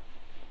marker.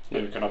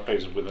 And you cannot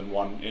place it within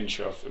 1 inch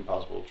of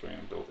impossible terrain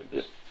and buildings.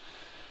 Yeah.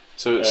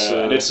 So it's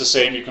And it's the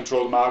same, you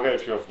control the marker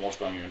if you have more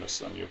strong units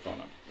than your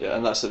opponent. yeah,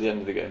 and that's at the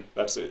end of the game.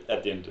 That's it,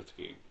 at the end of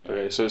the game.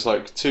 Okay, so it's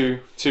like two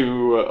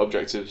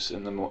objectives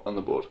in on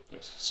the board.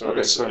 Yes. So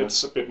Okay, fair enough.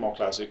 it's a bit more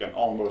classic and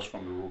almost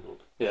from the rulebook.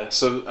 Yeah.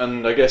 So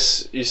and I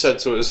guess you said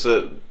to us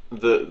that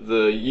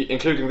the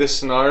including this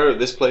scenario at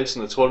this place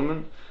in the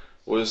tournament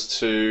was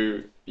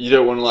to you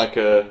don't want like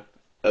a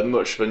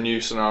much of a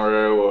new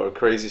scenario or a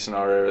crazy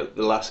scenario at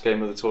the last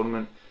game of the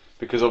tournament,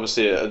 because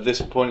obviously at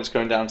this point it's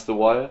going down to the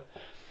wire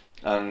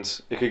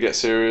and it could get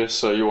serious,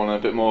 so you want a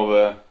bit more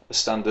of a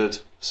standard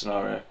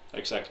scenario.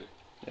 Exactly.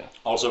 Yeah.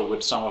 Also,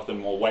 with some of the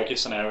more wacky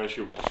scenarios,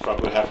 you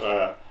probably have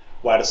a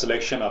wider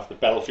selection of the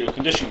battlefield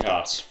condition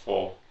cards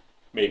for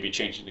maybe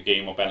changing the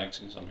game or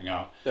balancing something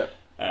out. Yeah.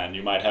 And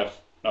you might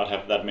not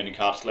have that many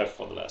cards left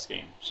for the last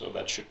game, so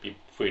that should be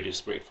pretty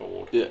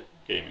straightforward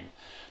gaming.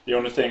 The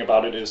only thing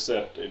about it is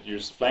that it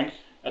uses flank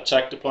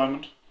attack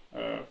deployment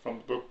from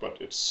the book,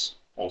 but it's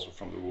also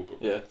from the rulebook.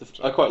 Yeah,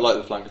 I quite like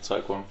the flank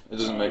attack one. It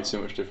doesn't make too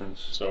much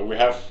difference. So we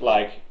have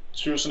like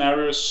 2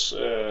 scenarios,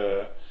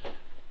 3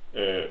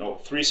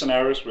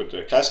 scenarios with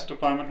the classic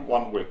deployment,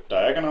 1 with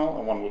diagonal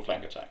and 1 with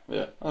flank attack.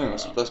 Yeah, I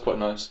think that's quite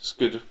nice. It's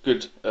good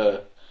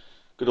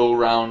all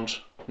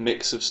round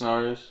mix of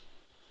scenarios.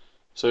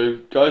 So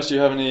guys, do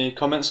you have any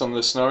comments on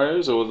the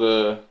scenarios or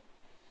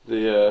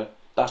the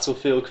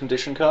battlefield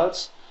condition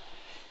cards?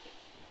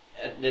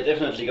 They're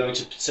definitely going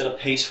to set a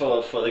pace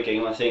for the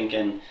game, I think,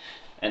 and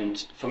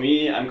for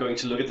me, I'm going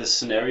to look at the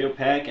scenario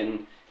pack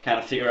and kind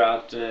of figure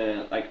out,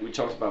 like we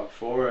talked about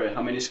before,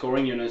 how many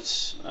scoring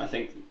units. I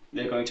think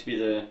they're going to be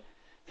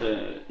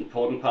the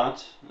important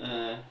part.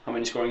 How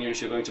many scoring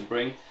units you're going to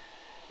bring.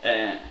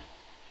 I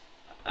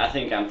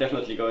think I'm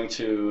definitely going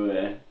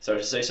to, sorry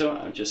to say so,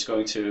 I'm just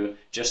going to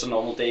just a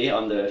normal day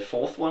on the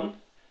 4th one.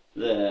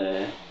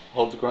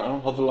 Hold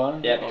the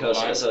line. Yeah,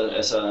 because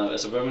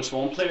as a Vermin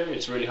Swarm player,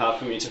 it's really hard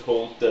for me to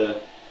hold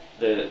the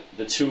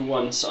 2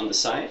 ones on the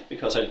side,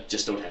 because I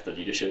just don't have the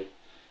leadership.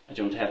 I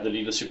don't have the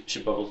leadership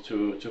bubble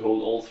to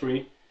hold all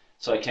 3,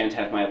 so I can't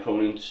have my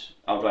opponent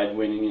outright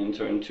winning in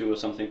turn 2 or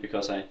something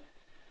because I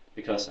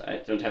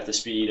don't have the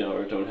speed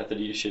or don't have the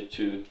leadership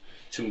to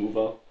move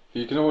up.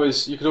 You could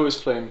always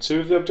claim 2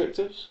 of the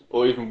objectives,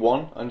 or even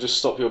 1, and just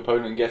stop your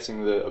opponent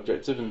getting the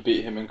objective and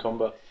beat him in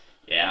combat.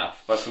 Yeah,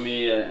 but for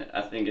me,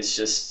 I think it's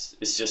just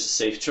a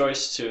safe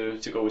choice to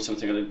go with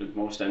something a little bit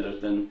more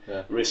standard than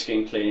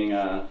risking playing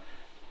a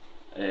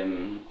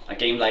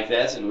game like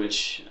that in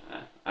which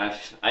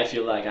I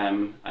feel like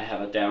I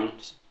have a down.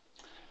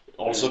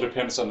 Also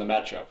depends on the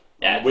matchup.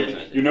 Yeah,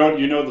 definitely. You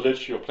know the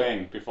list you're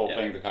playing before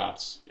playing the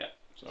cards. Yeah.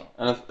 So.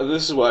 And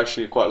this is what I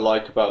actually quite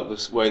like about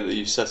this way that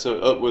you set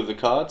it up with the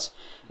cards,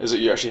 is that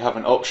you actually have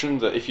an option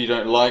that if you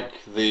don't like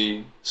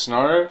the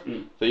scenario,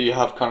 that you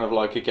have kind of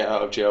like a get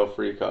out of jail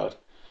free card.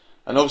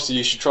 And obviously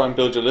you should try and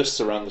build your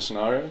lists around the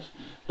scenarios,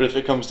 but if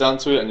it comes down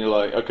to it and you're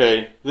like,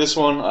 okay, this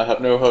one I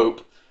have no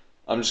hope,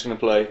 I'm just going to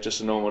play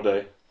just a normal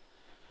day.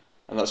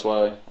 And that's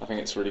why I think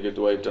it's really good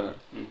the way you've done it.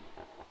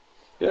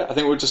 Yeah, I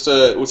think we'll just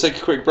we'll take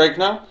a quick break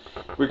now.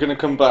 We're going to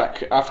come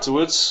back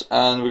afterwards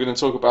and we're going to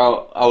talk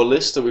about our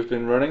list that we've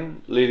been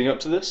running leading up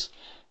to this,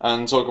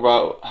 and talk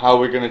about how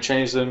we're going to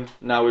change them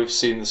now we've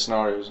seen the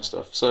scenarios and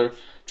stuff. So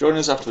join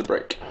us after the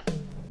break.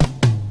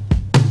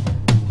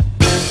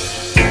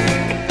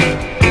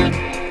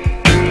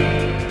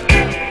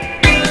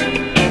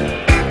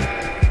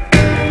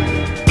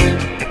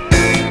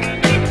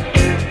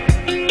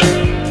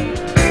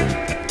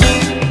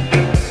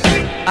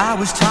 I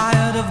was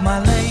tired of my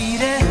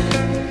lady,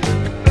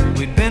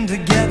 we'd been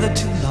together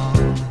too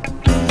long,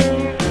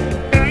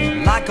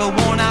 like a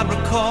worn out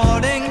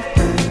recording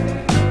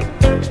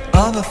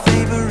of a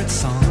favorite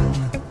song.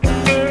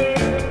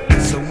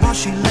 So while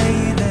she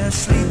lay there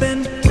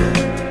sleeping,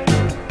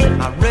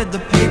 I read the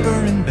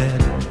paper in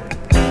bed,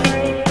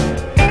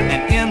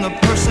 and in the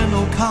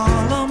personal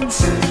columns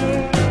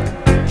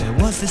there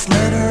was this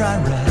letter I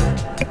read.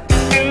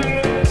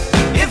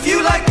 If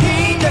you like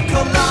pina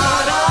coladas,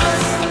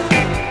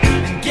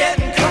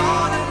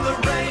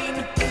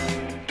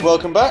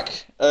 Welcome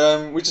back.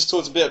 We just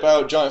talked a bit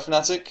about Giant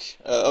Fanatic,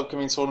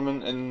 upcoming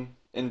tournament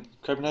in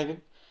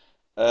Copenhagen.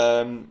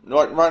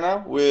 Right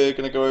now, we're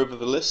going to go over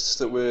the lists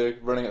that we're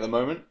running at the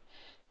moment.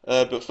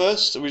 But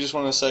first, we just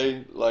want to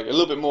say like a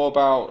little bit more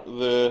about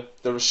the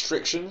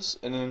restrictions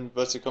in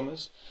inverted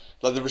commas.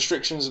 Like the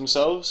restrictions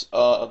themselves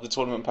are of the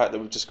tournament pack that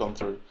we've just gone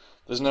through.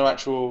 There's no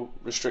actual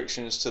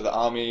restrictions to the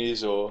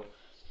armies, or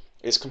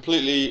it's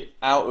completely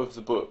out of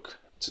the book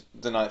to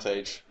the 9th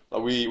Age.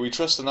 Like we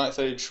trust the 9th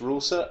Age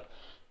rule set,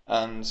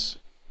 and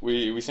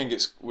we think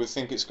it's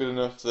good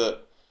enough that,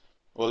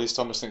 well, at least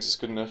Thomas thinks it's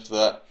good enough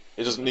that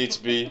it doesn't need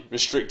to be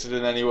restricted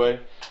in any way.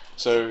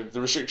 So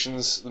the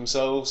restrictions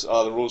themselves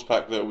are the rules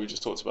pack that we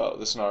just talked about,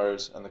 the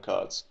scenarios and the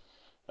cards.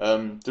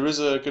 There is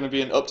going to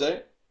be an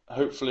update,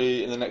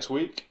 hopefully in the next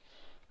week,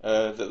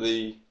 that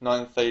the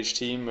 9th Age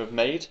team have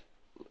made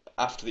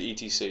after the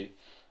ETC.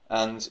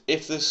 And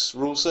if this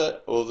rule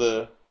set or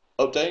the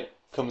update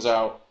comes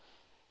out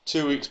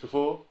 2 weeks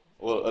before,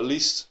 or at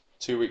least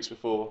 2 weeks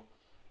before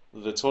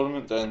the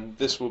tournament, then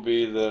this will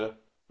be the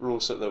rule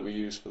set that we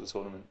use for the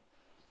tournament.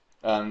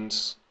 And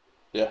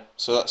yeah,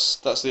 so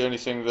that's the only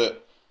thing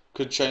that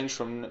could change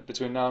from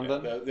between now and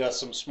then. There are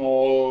some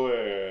small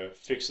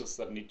fixes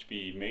that need to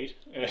be made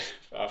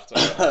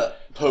after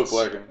Pope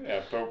Wagon.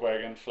 Yeah, Pope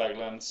Wagon,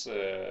 Flaglands,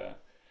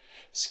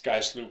 Sky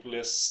Sloop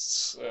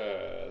lists,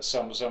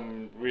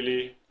 some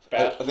really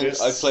bad I think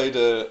lists. I played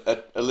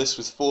a list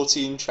with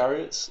 14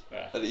 chariots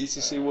at the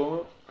ETC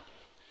warm-up.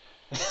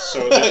 So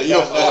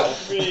You're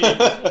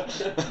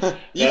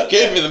you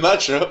gave me the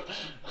matchup.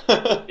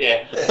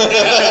 Yeah.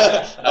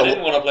 I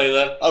didn't want to play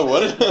that. I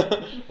won.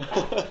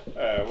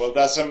 well,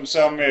 there's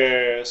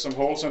some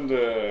holes in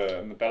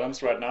the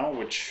balance right now,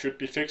 which should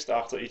be fixed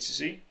after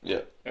ETC.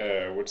 Yeah.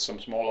 With some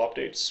small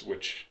updates,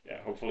 which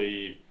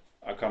hopefully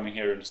are coming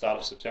here in the start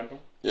of September.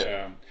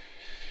 Yeah.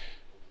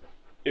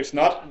 If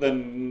not,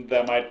 then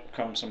there might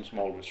come some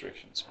small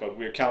restrictions, but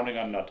we're counting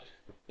on not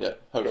Yeah,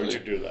 going hopefully. to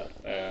do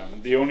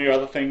that. The only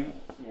other thing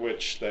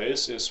which there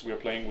is we're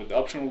playing with the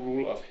optional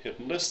rule of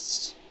hidden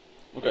lists,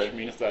 Okay. which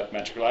means that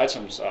magical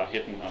items are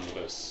hidden on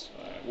the lists,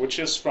 which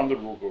is from the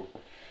rulebook.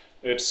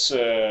 It's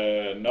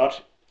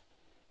not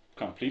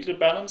completely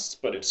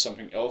balanced, but it's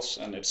something else,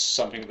 and it's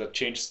something that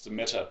changes the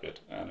meta a bit,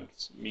 and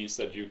it means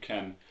that you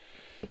can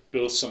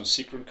build some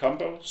secret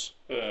combos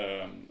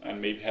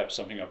and maybe have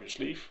something up your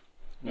sleeve.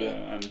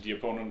 And the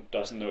opponent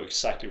doesn't know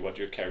exactly what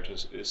your character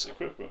is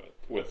equipped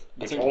with,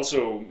 which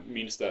also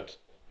means that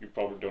you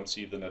probably don't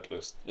see the net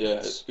list.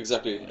 Yeah,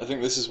 exactly. I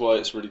think this is why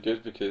it's really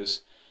good,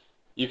 because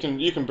you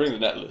can bring the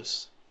net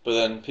list, but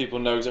then people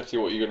know exactly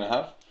what you're going to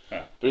have.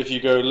 Yeah. But if you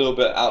go a little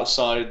bit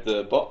outside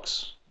the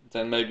box,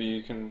 then maybe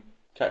you can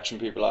catch some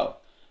people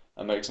out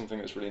and make something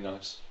that's really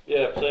nice.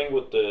 Yeah, playing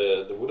with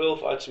the Wood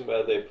Elf item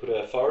where they put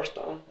a forest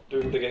down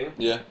during the game.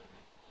 Yeah.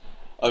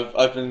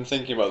 I've been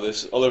thinking about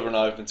this. Oliver and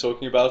I have been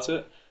talking about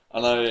it,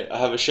 and I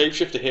have a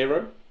shapeshifter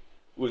hero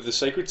with the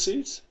sacred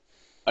seeds,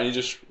 and you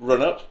just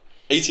run up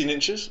 18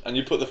 inches and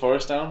you put the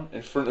forest down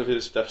in front of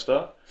his Death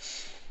Star,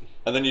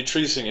 and then you're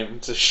treesing him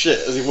to shit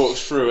as he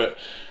walks through it.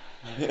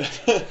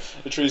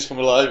 The trees come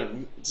alive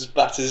and just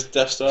bat his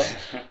Death Star.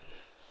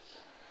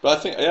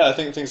 But I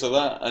think things like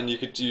that, and you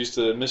could use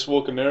the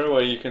Mistwalker mirror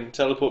where you can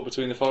teleport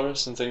between the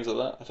forests and things like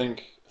that. I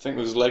think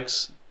there's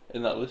legs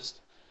in that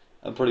list.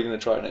 I'm probably going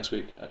to try it next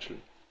week, actually.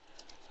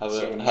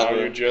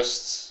 You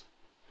just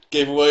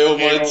gave away all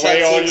my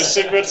tactics. all your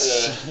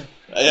secrets.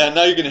 Yeah,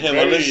 now you're going to hear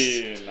my list.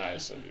 Very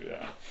nice of you,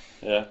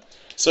 Yeah.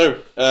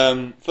 So,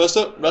 first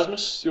up,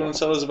 Rasmus, do you want to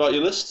tell us about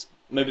your list?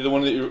 Maybe the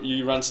one that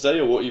you ran today,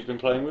 or what you've been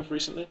playing with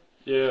recently?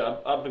 Yeah,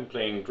 I've been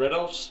playing Dread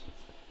Elves,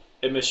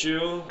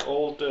 MSU,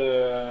 old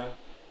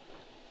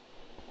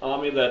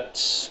army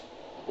that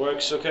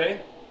works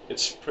okay.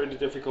 It's pretty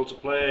difficult to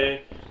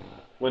play.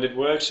 When it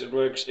works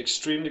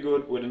extremely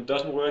good. When it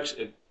doesn't work,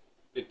 it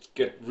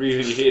get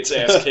really its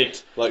ass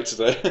kicked. Like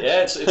today.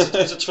 Yeah, it's a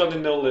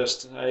 20-0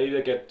 list. I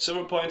either get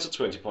 7 points or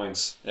 20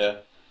 points. Yeah.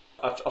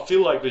 I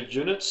feel like the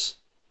units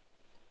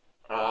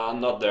are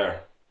not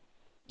there.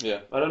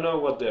 Yeah. I don't know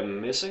what they're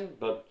missing,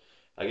 but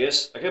I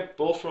guess I get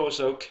Bullthrows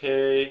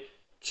okay,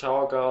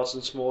 Tower Guards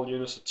and small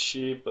units are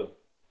cheap, but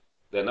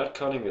they're not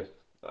cutting it.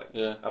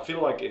 Yeah. I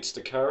feel like it's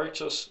the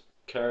characters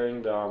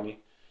carrying the army.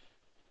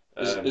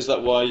 Is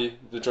that why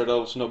the Dread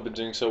Elves not been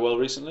doing so well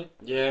recently?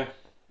 Yeah,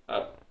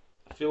 I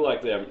feel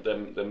like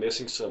they're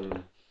missing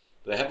some.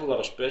 They have a lot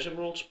of special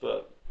rules,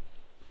 but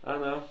I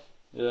don't know.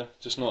 Yeah,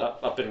 just not.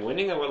 I've been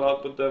winning a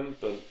lot with them,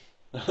 but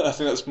I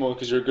think that's more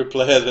because you're a good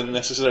player than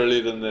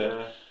necessarily than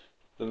the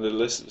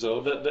list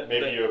itself.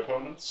 Maybe your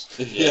opponents.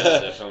 Yeah,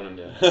 the opponent.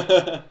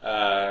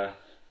 Yeah.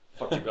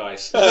 Fuck you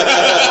guys.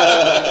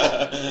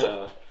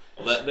 The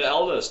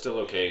Elder is still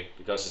okay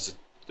because it's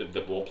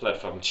the war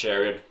platform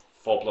chariot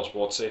 4+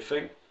 ward save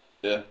thing.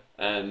 Yeah.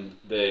 And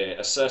the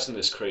assassin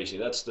is crazy.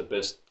 That's the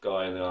best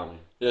guy in the army.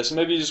 Yeah. So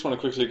maybe you just want to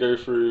quickly go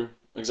through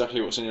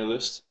exactly what's in your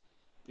list.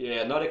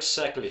 Yeah, not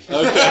exactly.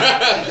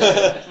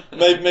 Okay.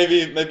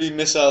 maybe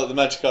miss out the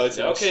magic items.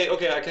 Yeah,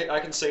 okay. I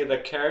can say the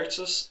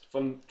characters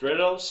from Dread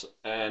Elves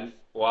and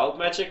Wild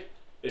Magic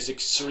is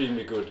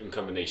extremely good in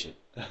combination.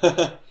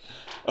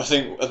 I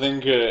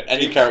think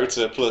any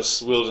character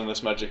plus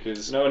wilderness magic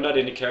is. No, not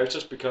any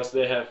characters, because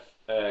they have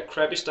a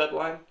crappy stat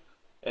line,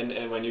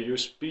 and when you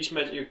use beast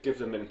magic, you give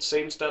them an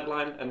insane stat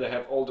line, and they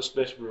have all the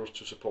special rules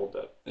to support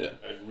that.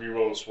 It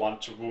rerolls 1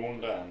 to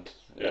wound and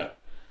yeah.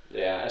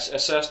 Yeah,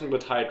 assassin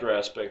with Hydra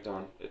aspect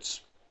on,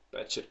 it's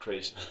batshit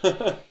crazy.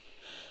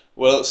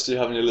 What else do you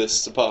have on your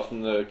list apart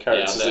from the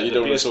characters that you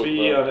don't want to talk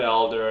BSB about? on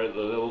Elder,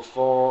 the level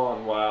 4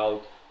 on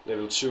Wild,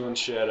 level 2 on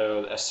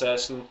Shadow, the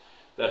Assassin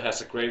that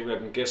has a great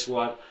weapon, guess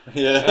what?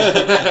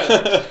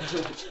 Yeah.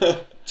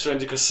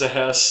 20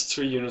 Corsairs,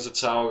 3 units of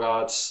Tower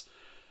Guards,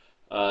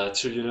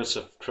 2 units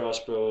of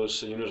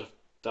crossbows, a unit of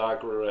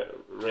Dark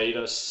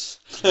Raiders,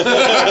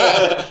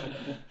 Good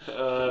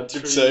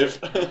 3 save.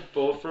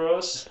 bow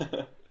throwers.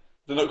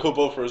 They're not called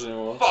Bullfrogs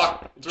anymore.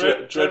 Fuck!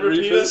 Dread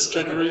Reapers.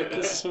 Dread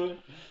Reapers.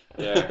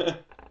 Yeah,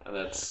 and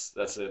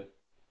that's it.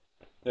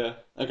 Yeah.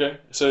 Okay.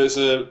 So it's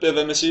a bit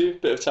of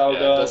MSU, bit of Tower Yeah,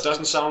 Guards. that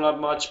doesn't sound like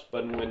much,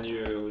 but when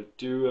you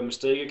do a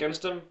mistake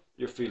against them,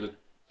 you feel it.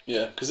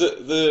 Yeah, because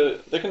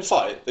they can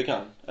fight. They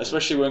can,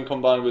 especially when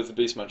combined with the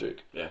beast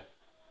magic. Yeah.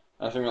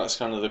 I think that's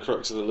kind of the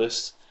crux of the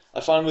list.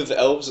 I find with the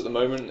elves at the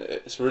moment,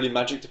 it's really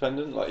magic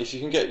dependent. Like if you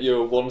can get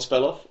your one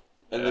spell off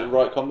in the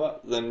right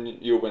combat, then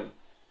you'll win.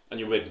 And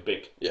you win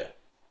big. Yeah,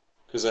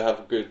 because they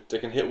have they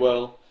can hit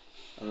well,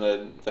 and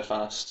then they're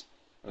fast,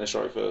 and they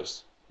strike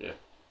first. Yeah.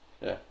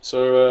 Yeah.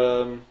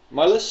 So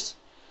my list,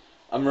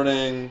 I'm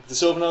running the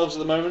Sylvan Elves at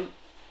the moment.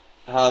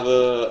 I have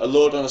a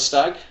Lord on a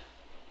Stag,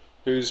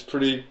 who's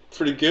pretty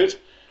good.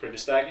 Pretty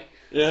staggy.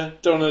 Yeah.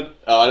 Don't wanna.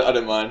 Oh, I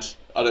don't mind.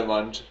 I don't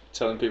mind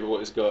telling people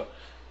what he's got.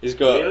 He's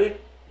got. Really?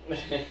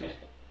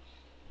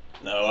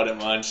 No, I don't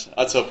mind.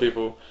 I tell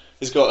people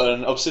he's got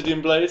an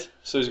obsidian blade,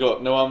 so he's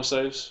got no armor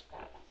saves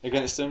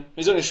against him.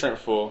 He's only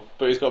strength 4,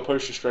 but he's got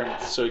potion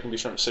strength, so he can be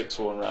strength 6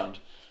 for 1 round.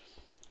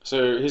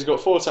 So he's got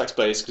 4 attacks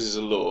base because he's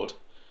a lord,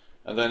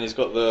 and then he's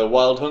got the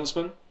wild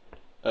huntsman,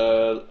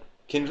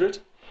 kindred,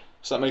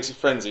 so that makes it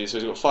frenzy. So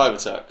he's got 5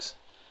 attacks,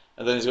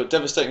 and then he's got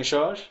devastating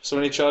charge. So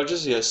when he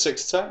charges, he has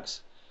 6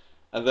 attacks,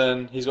 and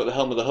then he's got the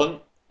helm of the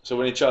hunt. So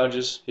when he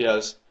charges, he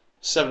has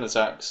 7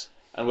 attacks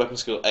and weapon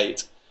skill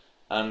 8,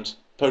 and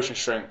potion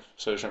strength,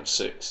 so strength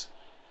 6.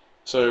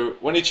 So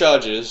when he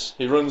charges,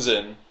 he runs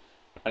in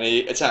and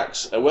he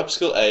attacks at weapon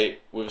skill 8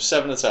 with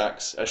 7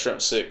 attacks at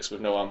strength 6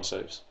 with no armor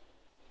saves.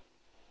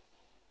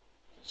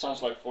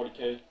 Sounds like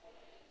 40k.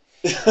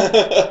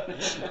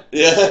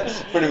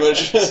 Yeah, pretty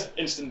much.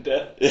 Instant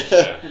death.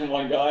 Yeah, From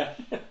one guy.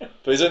 but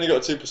he's only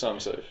got 2% armor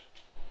save.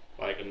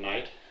 Like a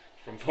knight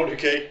from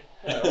 40k.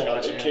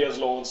 Gotcha. Chaos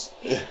Lords,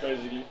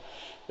 basically.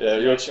 Yeah,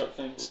 your Shot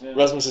things. Yeah.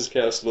 Rasmus's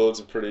Chaos Lords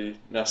are pretty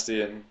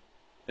nasty in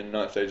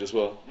Ninth Age as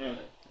well. Yeah.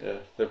 Yeah,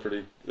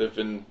 they've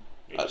been.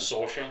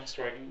 Sorcerer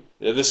striking.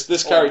 Yeah,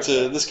 this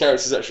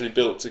character's actually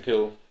built to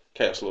kill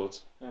Chaos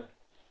Lords. Yeah.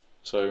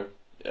 So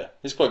yeah,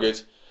 he's quite good.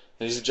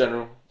 And he's a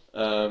general.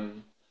 I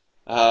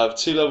have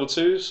 2 level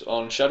 2s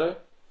on Shadow.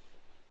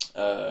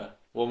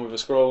 One with a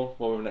scroll,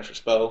 one with an extra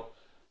spell,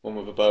 one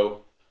with a bow.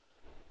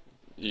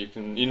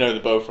 You know the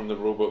bow from the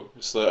rulebook.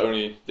 It's the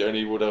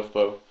only wood elf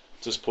bow.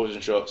 Just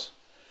poison shots.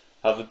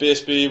 I have the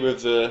BSB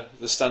with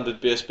the standard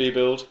BSB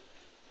build.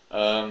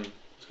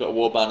 It's got a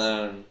war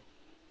banner and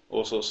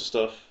all sorts of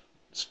stuff.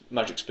 It's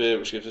magic spear,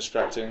 which gives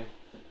distracting.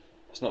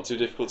 It's not too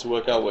difficult to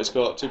work out what it's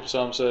got. 2%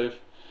 arm save.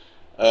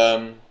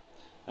 I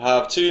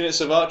have 2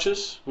 units of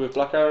archers with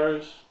black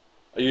arrows,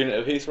 a unit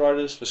of heath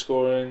riders for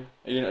scoring,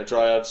 a unit of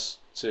dryads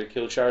to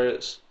kill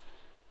chariots.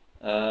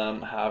 I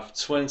have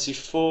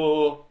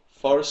 24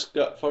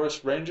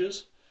 forest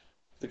rangers,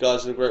 the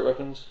guys with the great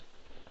weapons.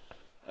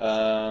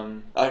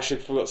 I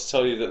actually forgot to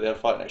tell you that they have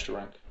fight next to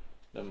rank.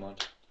 Never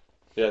mind.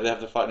 Yeah, they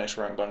have the fight next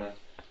to rank banner.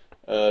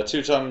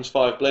 2 times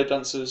 5 blade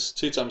dancers,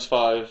 2 times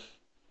 5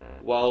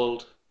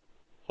 wild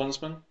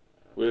huntsmen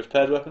with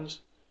paired weapons,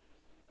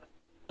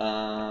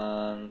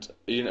 and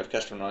a unit of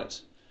Kestrel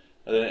Knights.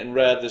 And then in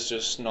red there's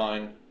just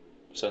 9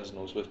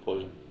 sentinels with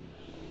poison.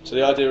 So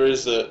the idea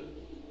is that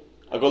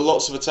I've got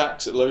lots of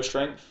attacks at low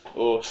strength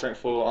or strength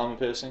 4 armor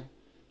piercing,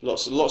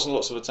 lots and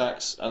lots of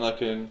attacks, and I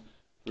can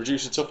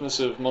reduce the toughness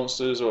of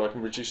monsters or I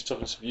can reduce the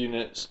toughness of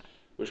units,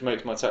 which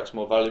makes my attacks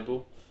more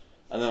valuable.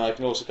 And then I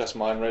can also cast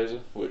Mind Razor,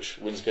 which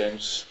wins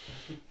games.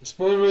 It's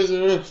Mind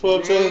Razor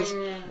 5 times.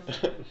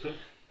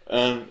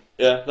 And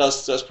yeah,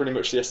 that's pretty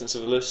much the essence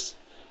of the list.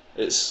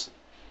 It's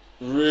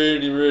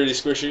really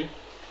squishy,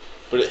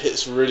 but it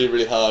hits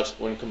really hard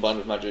when combined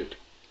with magic.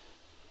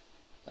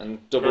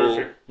 And double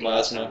Perfect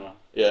miasma. armor.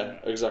 Yeah,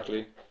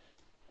 exactly.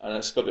 And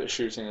it's got a bit of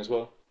shooting as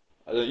well.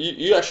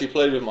 You actually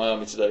played with my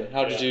army today.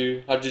 How did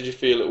you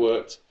feel it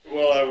worked?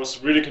 Well, I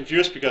was really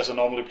confused because I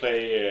normally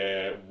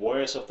play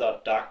Warriors of the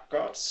Dark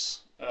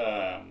Gods,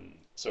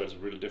 so it's a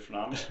really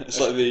different army. It's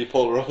like the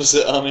polar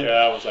opposite army. Yeah,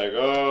 I was like,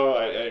 oh,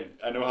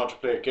 I know how to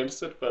play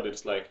against it, but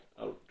it's like,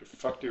 how the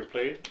fuck do you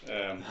play it?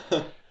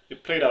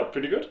 It played out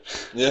pretty good.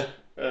 Yeah.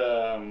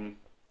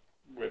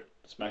 With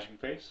Smashing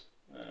Face.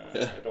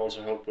 Yeah. It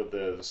also helped with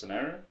the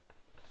scenario.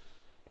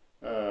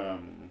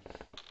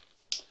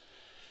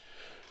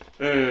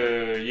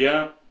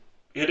 Yeah,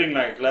 hitting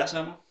like a glass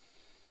hammer.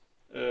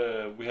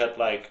 We had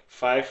like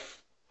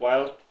 5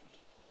 wild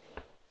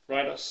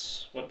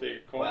riders, what they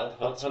call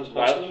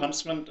wild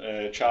huntsmen,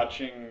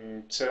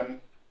 charging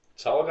 10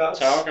 Tower guards.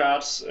 tower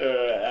guards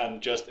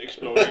and just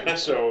exploding,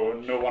 so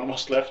no one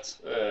was left.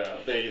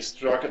 They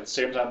struck at the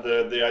same time.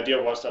 The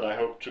idea was that I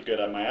hoped to get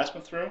a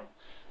miasma through,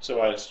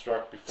 so I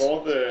struck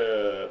before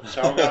the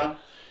tower guard.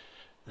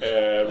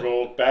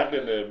 Rolled badly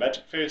in the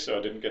magic phase, so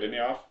I didn't get any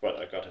off, but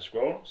I got a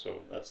scroll, so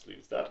that's at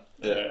least that.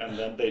 Yeah. And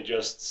then they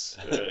just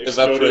exploded.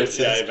 Evaporated.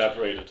 Yeah,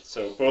 evaporated.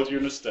 So both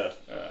units dead.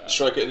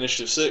 Strike at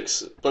initiative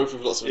 6, both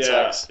with lots of Yeah,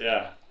 attacks.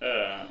 yeah.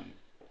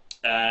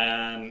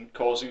 And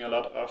causing a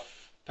lot of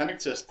panic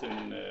test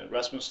in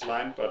Rasmus'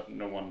 line, but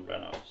no one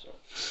ran out.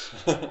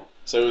 So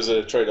So it was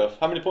a trade-off.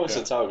 How many points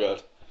Yeah. did Tower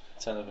Guard?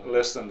 10 of them.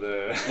 less than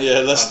the Yeah,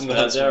 less than the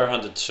They're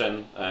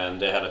Huntsman. 110,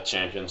 and they had a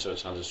champion, so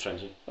it's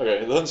 120.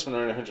 Okay, the Huntsmen are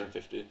only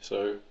 150,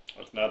 so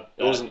It's not.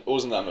 it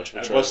wasn't that much of a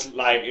It trade. was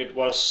like it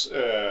was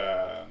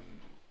to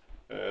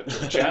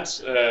a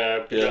chance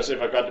because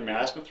if I got the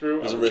miasma through,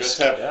 It was I a would risk.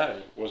 just have Yeah.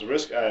 was a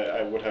risk.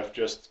 I would have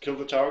just killed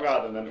the tower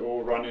guard and then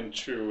run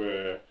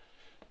into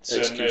 10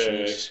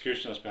 Executioners.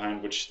 executioners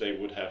behind, which they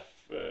would have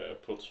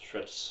pulled to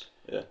shreds.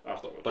 Yeah.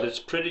 Afterwards. But it's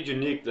pretty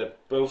unique that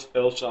both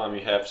Elves army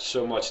have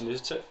so much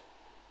initiative.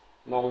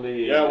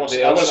 Normally, yeah,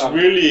 the I Elves was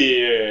army-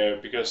 really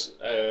because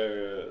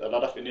a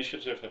lot of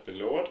initiative have been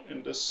lowered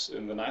in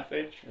the Ninth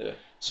Age. Yeah.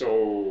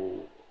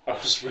 So I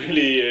was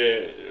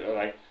really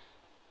like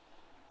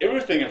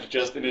everything of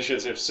just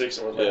initiative 6.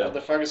 I was like, Yeah. what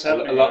the fuck is a,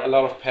 happening? a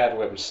lot of pad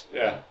weapons.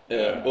 Yeah.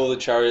 Yeah, all the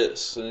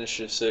chariots,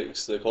 initiative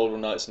 6, the Cauldron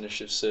Knights,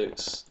 initiative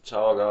 6,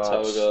 Tower guards.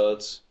 Tower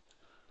Guards,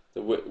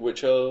 the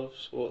Witch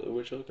Elves, what the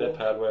Witch Elves They're called?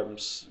 pad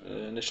weapons.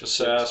 Initiative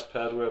Corsairs, 6.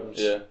 pad weapons.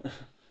 Yeah,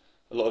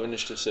 a lot of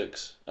initiative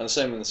 6. And the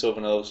same in the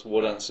Sylvan Elves,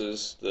 War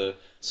Dancers, the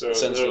So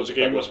Sentinels the of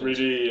game Bad was Weapons.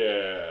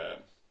 really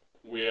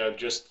we are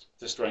just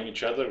destroying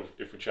each other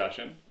if we charge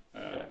in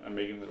and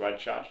making the right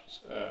charges.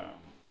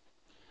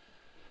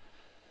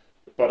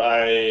 But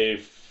I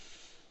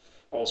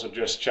also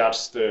just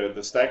charged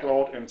the Stag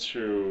Lord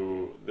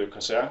into the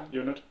Corsair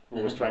unit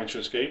who was trying to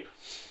escape.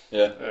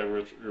 Yeah.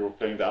 We were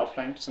playing the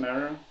outflanked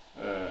scenario,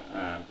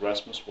 and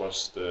Rasmus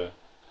was the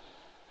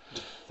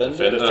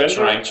Defender. Defender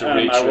trying to and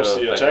reach I was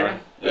your the attacker.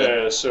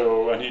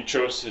 background. And he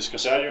chose his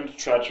Corsair unit to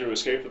try to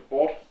escape the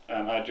board,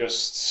 and I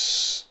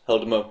just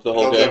Held them up the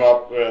whole held game. them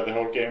up the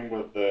whole game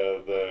with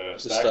the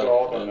Stag Stag,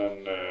 Lord, yeah. and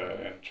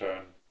then in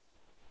turn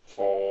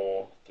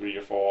 3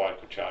 or 4 I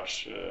could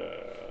charge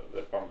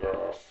the bunker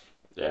of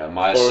Yeah,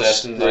 my Forest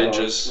assassin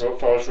Rangers.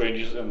 Forest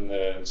Rangers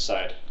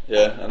inside.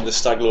 Yeah, and the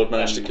Stag Lord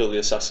managed to And- kill the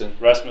assassin.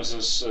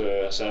 Rasmus's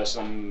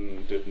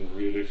assassin didn't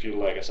really feel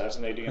like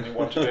assassinating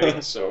anyone today,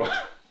 so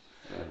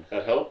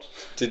that helped.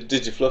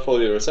 Did you fluff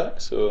all your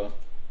attacks or?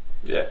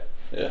 Yeah.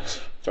 Yeah,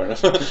 fair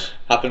enough.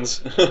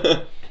 Happens.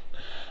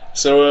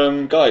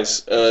 So,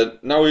 guys,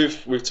 now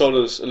we've told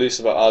us at least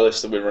about our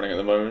list that we're running at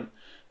the moment.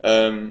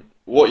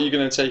 What are you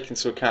going to take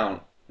into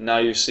account now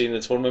you've seen the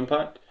tournament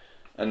pack,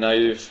 and now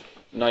you've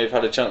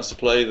had a chance to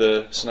play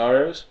the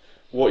scenarios?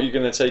 What are you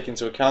going to take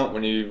into account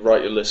when you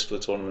write your list for the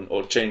tournament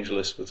or change your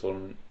list for the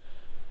tournament?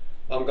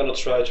 I'm gonna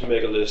try to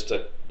make a list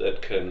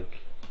that can,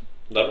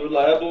 not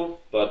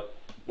reliable, but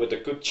with a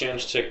good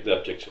chance take the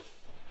objective.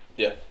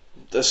 Yeah,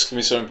 this can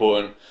be so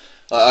important.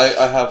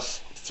 I have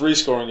 3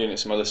 scoring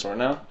units in my list right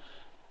now,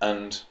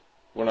 and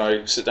when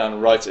I sit down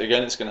and write it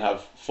again, it's going to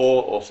have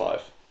 4 or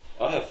 5.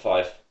 I have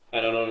 5.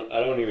 I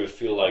don't even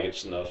feel like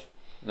it's enough.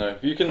 No,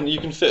 you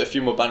can fit a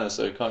few more banners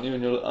though, can't you,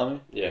 in your army?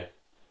 Yeah.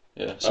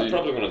 Yeah, so I'm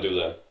probably gonna do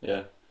that.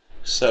 yeah,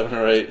 7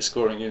 or 8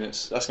 scoring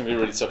units. That's going to be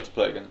really tough to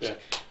play against. Yeah.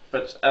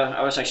 But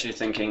I was actually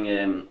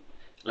thinking,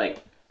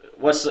 like,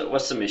 what's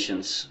the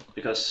missions?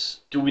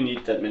 Because do we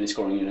need that many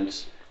scoring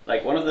units?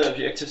 Like, one of the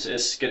objectives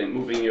is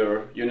moving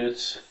your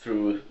units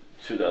through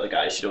to the other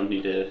guys. You don't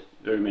need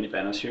very many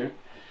banners here.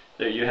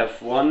 So you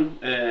have one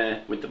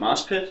with the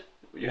Mars Pit.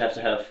 You have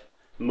to have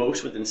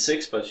most within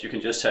 6, but you can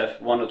just have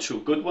 1 or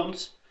 2 good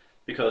ones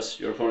because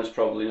your opponent's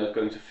probably not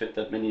going to fit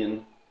that many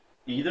in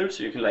either.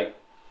 So you can like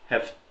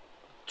have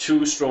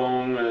 2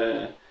 strong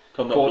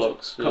Combat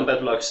blocks. Yeah.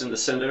 combat blocks in the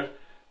center,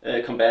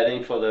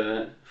 combating for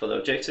the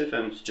objective,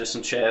 and just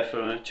some chair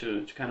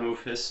to kind of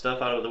move his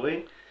stuff out of the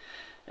way.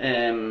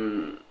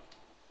 And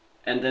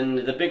then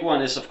the big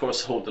one is of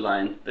course hold the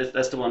line.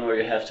 That's the one where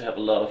you have to have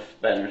a lot of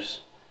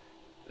banners,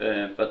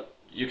 but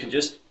you can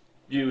just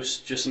use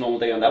just a normal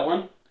day on that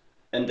one,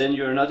 and then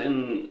you're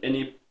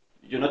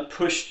not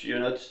pushed, you're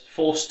not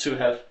forced to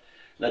have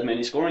that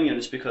many scoring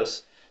units,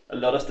 because a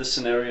lot of the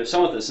scenarios,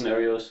 some of the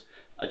scenarios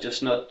are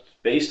just not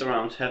based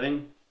around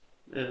having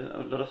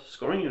a lot of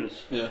scoring units.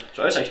 Yeah.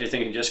 So I was actually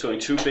thinking just going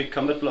 2 big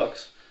combat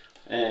blocks.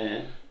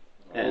 And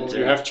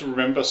You have to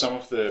remember some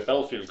of the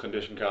battlefield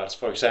condition cards.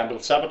 For example,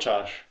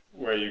 Sabotage,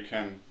 where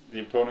the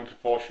opponent can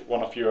force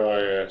one of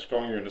your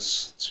scoring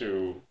units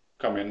to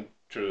come in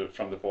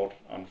from the board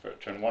on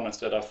turn 1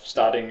 instead of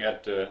starting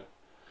at the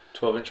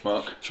 12-inch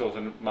mark.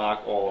 12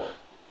 mark or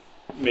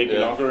maybe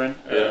Yeah. longer in.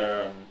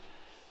 Yeah.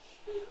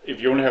 If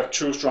if you only have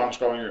 2 strong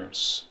scoring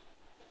units,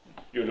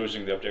 you're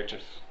losing the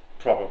objective,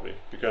 probably,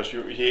 because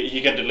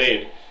he can delay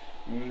it,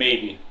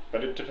 maybe,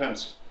 but it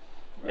depends.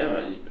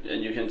 Yeah,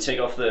 and you can take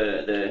off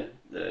the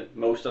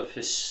most of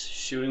his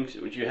shooting.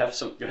 You have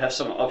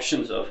some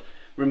options of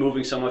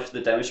removing some of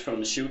the damage from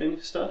the shooting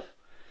stuff.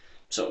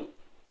 So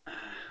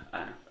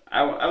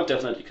I would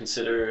definitely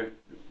consider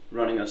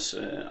running us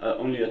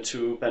only a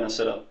 2 banner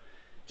setup.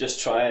 Just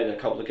try it a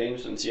couple of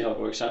games and see how it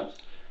works out,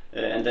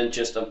 and then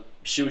just a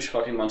huge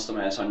fucking monster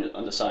mass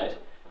on the side,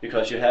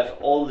 because you have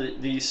all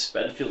these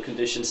battlefield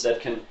conditions that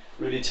can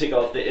really take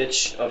off the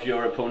edge of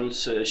your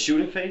opponent's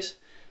shooting phase.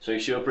 So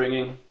if you're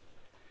bringing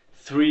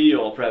 3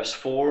 or perhaps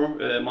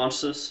 4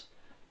 monsters,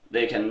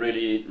 they can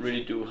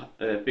really do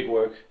big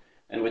work,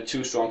 and with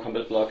 2 strong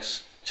combat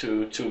blocks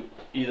to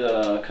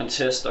either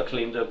contest or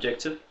claim the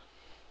objective,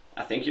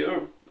 I think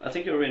you're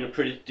in a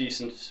pretty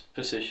decent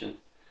position.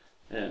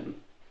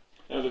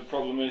 The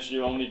problem is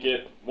you only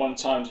get 1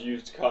 time to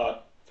use the card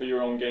for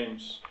your own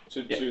games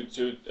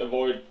to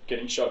avoid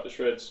getting shot to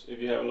shreds if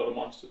you have a lot of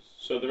monsters.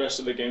 So the rest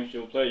of the games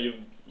you'll play,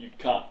 you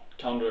can't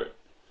counter it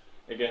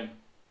again.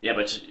 Yeah,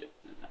 but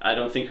I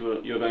don't think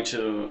you're going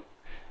to.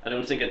 I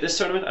don't think at this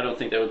tournament. I don't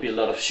think there will be a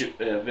lot of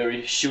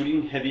very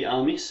shooting heavy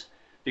armies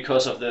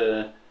because of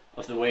the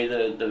way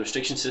the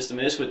restriction system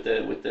is with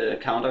the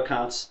counter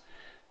cards.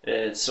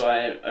 So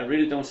I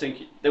really don't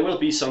think there will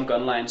be some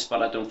gun lines,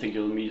 but I don't think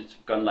you'll meet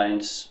gun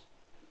lines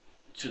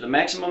to the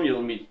maximum.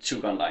 You'll meet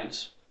 2 gun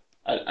lines.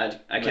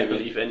 I can't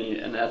believe any,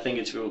 and I think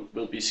it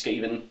will be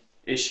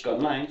Skaven-ish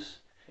gun lines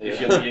if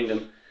you're meeting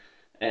them.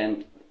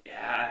 And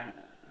yeah,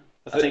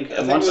 I think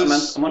a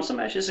monster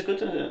mash is a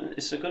good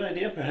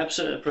idea.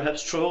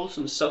 Perhaps trolls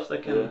and stuff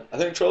that can. Yeah. I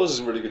think trolls is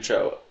a really good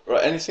shout.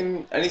 Right?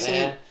 Anything.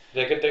 Yeah,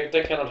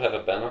 they cannot have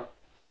a banner.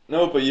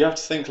 No, but you have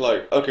to think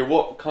like, okay,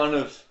 what kind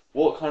of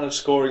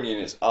scoring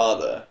units are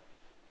there?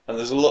 And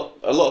there's a lot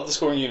of the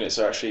scoring units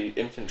are actually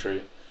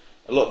infantry.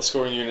 A lot of the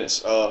scoring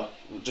units are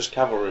just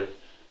cavalry.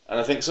 And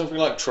I think something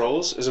like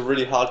trolls is a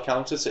really hard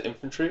counter to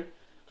infantry,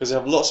 because they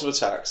have lots of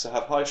attacks, they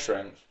have high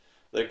strength,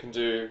 they can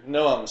do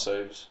no armor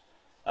saves,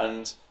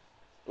 and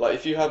like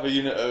if you have a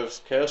unit of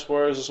chaos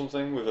warriors or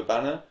something with a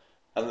banner,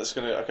 and that's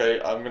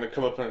I'm gonna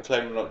come up and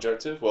claim an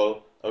objective.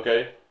 Well,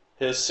 okay,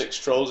 here's 6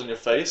 trolls in your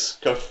face.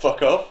 Go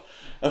fuck off.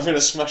 I'm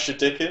gonna smash your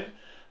dick in.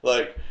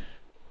 Like,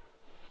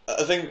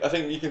 I think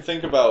you can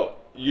think about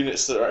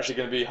units that are actually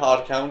going to be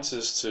hard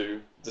counters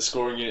to the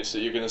scoring units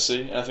that you're going to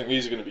see, and I think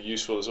these are going to be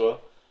useful as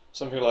well.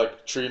 Something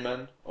like tree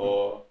men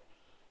or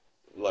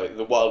like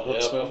the wild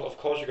huntsmen. Of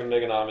course, you can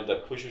make an army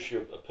that pushes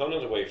your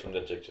opponent away from the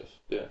objective.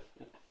 Yeah.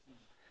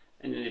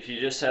 And if you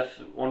just have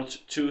 1 or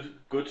 2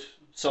 good,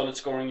 solid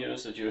scoring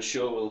units that you're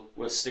sure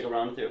will stick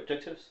around the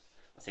objectives,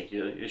 I think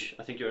you're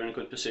in a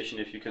good position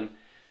if you can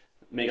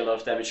make a lot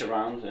of damage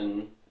around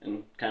and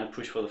kind of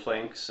push for the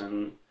flanks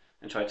and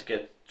try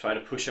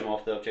to push them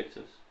off the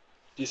objectives.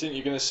 Do you think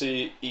you're going to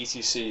see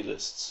ETC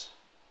lists?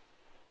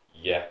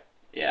 Yeah.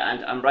 Yeah,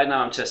 and right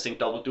now I'm testing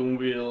double doom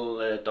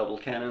wheel, double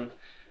cannon,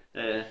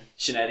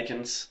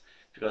 shenanigans,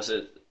 because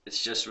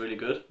it's just really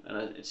good,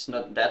 and it's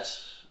not that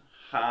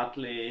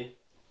hardly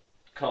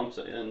comes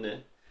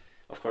in.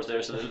 Of course,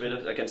 there's a little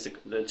bit against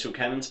the 2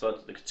 cannons,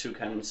 but the 2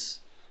 cannons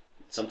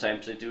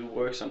sometimes they do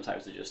work,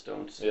 sometimes they just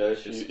don't. Yeah,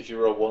 if you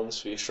roll 1s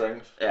for your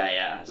strength.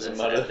 Yeah,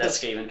 that's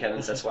Skaven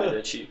cannons. That's why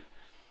they're cheap.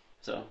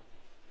 So.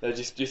 Do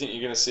you think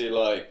you're going to see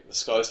like the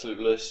Sky Salute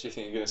list? Do you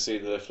think you're going to see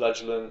the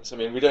Flagellants? I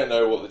mean, we don't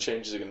know what the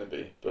changes are going to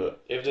be, but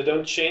if they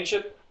don't change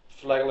it,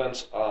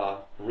 Flagellants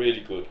are really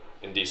good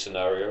in these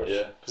scenarios.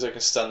 Yeah, because they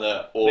can stand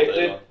there all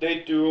day long. They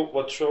do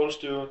what trolls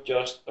do,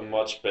 just a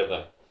much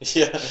better.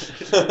 Yeah,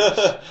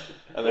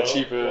 and they're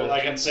cheaper. Well,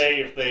 I can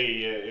say if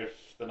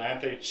the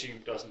 9th Age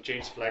team doesn't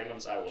change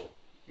Flagellants, I will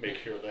make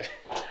sure they.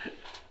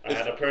 I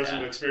had a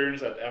personal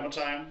experience at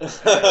Amatime.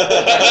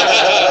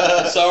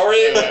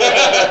 Sorry.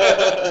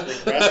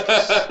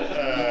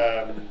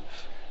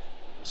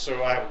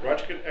 So I have a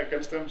grudge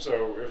against them.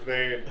 So if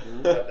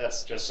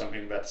that's just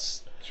something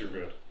that's too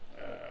good.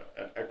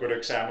 A good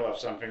example of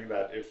something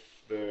that if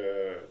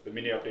the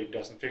mini update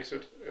doesn't fix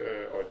it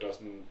or it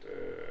doesn't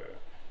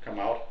come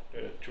out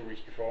 2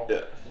 weeks before,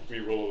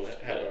 we will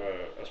have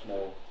a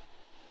small.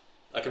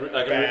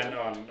 Ban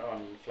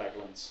on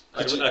Flagellants.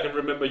 I can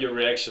remember your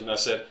reaction. I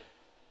said,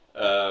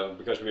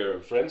 because we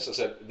were friends, I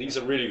said, these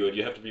are really good,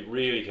 you have to be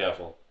really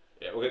careful.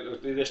 Yeah,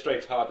 okay, they're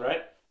straight hard,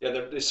 right? Yeah,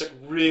 they're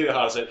really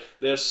hard. I said,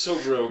 they're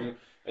so broken.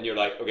 And you're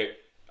like, okay,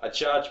 I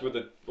charge with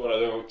the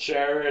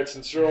chariots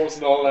and trolls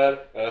and all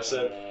that. And I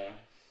said,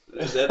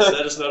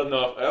 that is not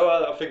enough. Oh,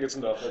 well, I think it's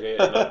enough. Okay,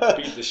 and I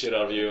beat the shit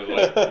out of you. And you're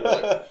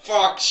like,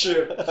 fuck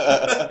shit.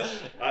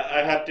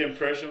 I had the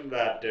impression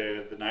that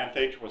the 9th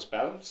Age was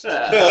balanced.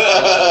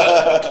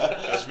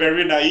 I was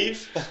very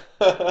naive.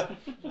 I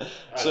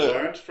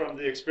learned from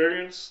the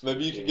experience.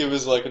 Maybe you could give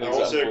us like an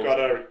example. I also got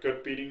a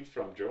good beating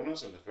from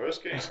Jonas in the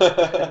first game.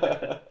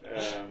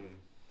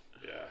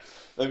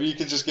 Maybe you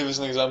could just give us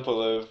an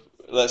example of,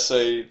 let's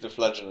say, the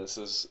Flagellants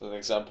as an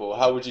example.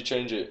 How would you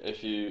change it?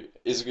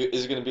 Is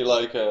it going to be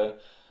like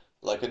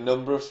like a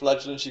number of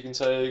flagellants you can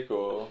take,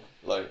 or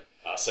like?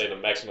 I say the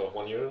maximum of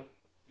 1 unit.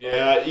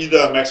 Yeah, either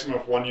a maximum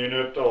of 1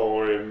 unit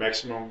or a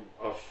maximum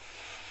of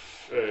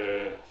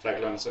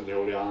flagellants in the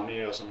Holy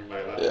Army or something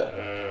like that.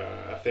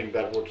 Yeah. I think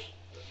that would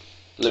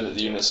Limit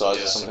the unit size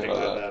yeah, or something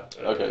like that.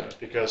 Okay.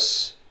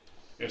 Because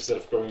instead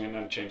of going in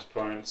and change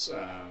points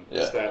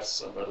Yeah.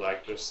 stats, I would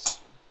like just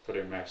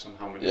putting max on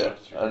how many Yeah.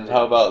 units you can And take.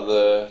 how about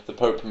the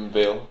Pope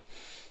Mobile?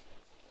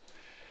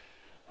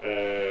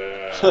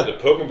 The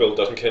Pokemon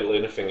doesn't kill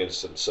anything in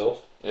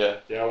itself. Yeah.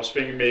 Yeah, I was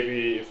thinking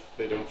maybe if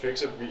they don't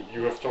fix it,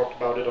 you have talked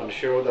about it on the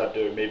show that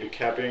maybe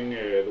capping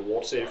the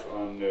ward save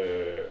on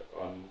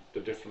the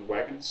different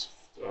wagons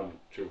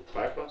to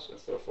 5+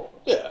 instead of 4+.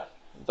 Yeah.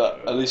 That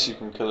at least you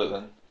can kill it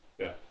then.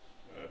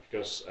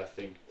 Because I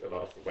think a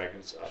lot of the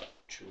wagons are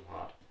too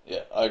hard.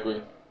 Yeah, I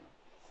agree.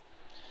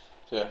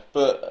 Yeah,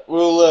 but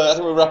I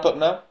think we'll wrap up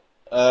now.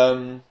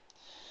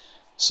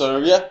 So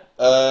yeah,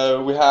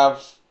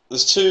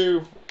 there's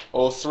 2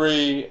 or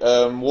 3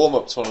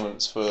 warm-up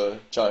tournaments for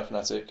Giant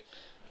Fanatic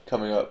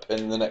coming up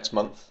in the next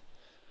month.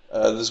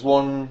 There's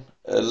one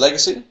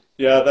Legacy.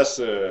 Yeah, that's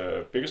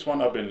the biggest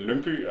one up in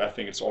Lyngby. I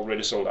think it's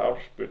already sold out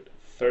with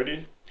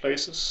 30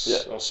 places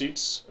Yeah. or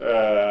seats.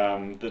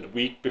 The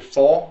week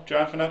before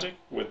Giant Fanatic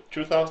with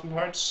 2,000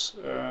 points,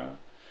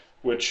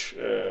 which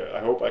I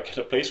hope I get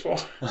a place for.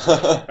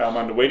 I'm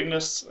on the waiting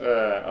list.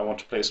 I want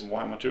to play some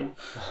Warhammer 2.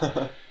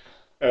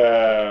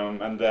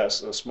 And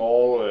there's a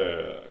small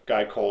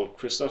guy called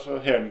Christopher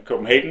here in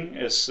Copenhagen.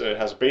 Has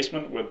a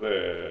basement with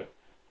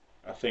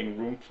I think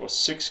room for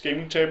 6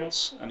 gaming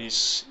tables, and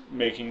he's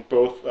making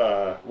both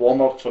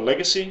warm up for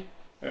Legacy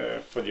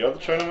for the other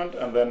tournament,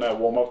 and then a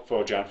warm up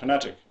for Giant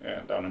Fanatic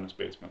down in his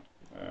basement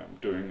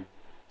during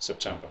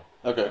September.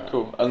 Okay,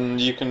 cool. And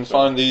you can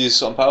find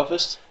these on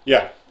PowerFist?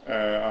 Yeah,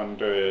 on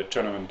the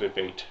tournament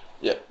debate.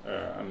 Yeah.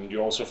 And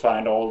you also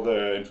find all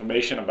the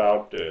information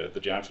about the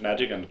Giant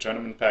Fanatic and the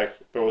tournament pack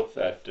both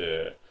at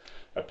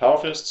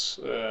PowerFists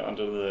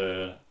under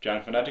the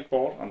Giant Fanatic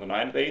board on the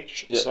 9th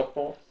Age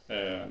subboard.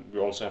 We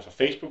also have a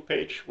Facebook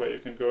page where you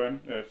can go in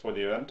for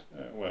the event,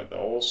 where there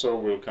also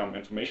will come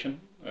information,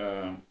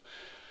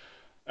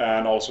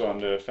 and also on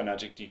the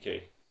Fanatic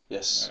DK.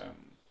 Yes.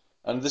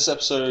 And this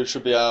episode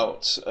should be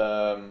out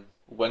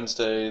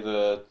Wednesday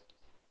the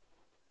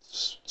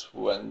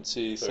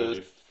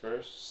 23rd.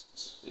 31st.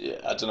 Yeah,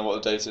 I don't know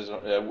what the date is.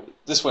 Yeah,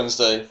 this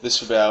Wednesday this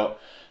should be out,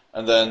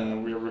 and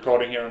then We're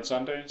recording here on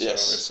Sunday, so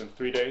Yes. it's in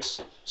 3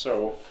 days.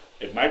 So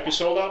it might be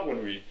sold out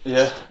when you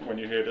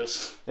hear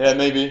this. yeah,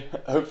 maybe,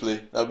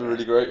 hopefully, that'd be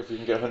really great if we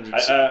can get 100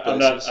 I'm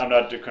places.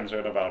 not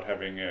concerned about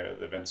having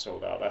the event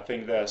sold out. I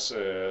think there's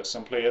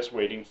some players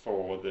waiting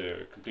for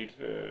the complete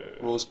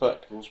Rules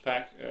pack. rules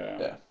pack,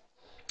 Yeah.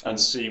 and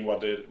seeing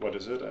what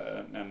is it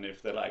and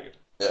if they like it.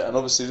 Yeah, and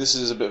obviously this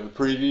is a bit of a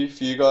preview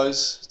for you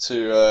guys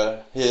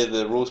to hear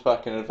the rules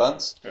pack in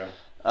advance. Yeah.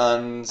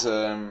 And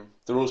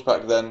the rules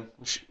pack then,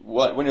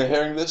 when you're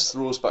hearing this, the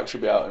rules pack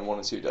should be out in 1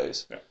 or 2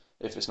 days. Yeah.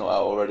 If it's not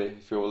out already,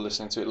 if you're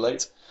listening to it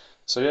late.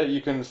 So yeah,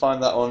 you can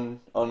find that on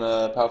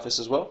PowerFist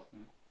as well.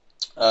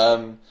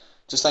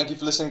 Just thank you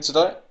for listening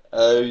today.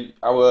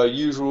 Our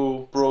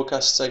usual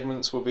broadcast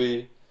segments will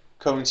be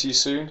coming to you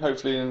soon.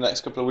 Hopefully in the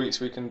next couple of weeks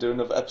we can do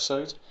another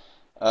episode.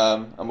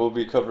 And we'll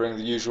be covering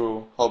the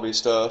usual hobby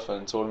stuff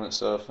and tournament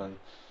stuff and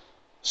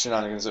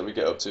shenanigans that we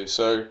get up to.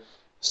 So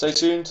stay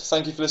tuned.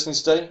 Thank you for listening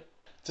today.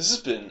 This has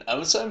been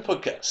Amateur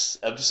Podcast,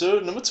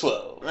 episode number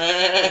 12.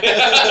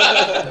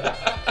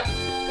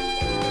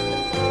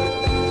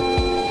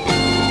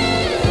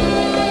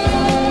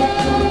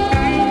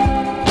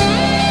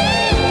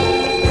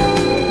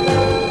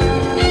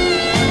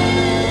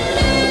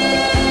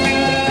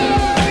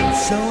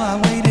 So I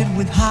waited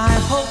with high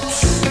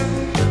hopes,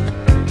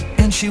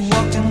 and she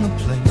walked in the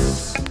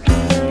place.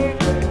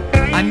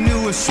 I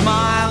knew her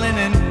smile in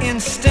an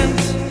instant,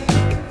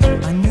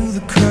 I knew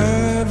the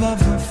curve of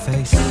her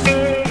face.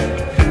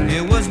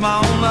 It was my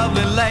own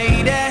lovely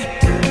lady,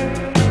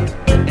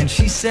 and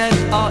she said,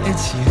 oh,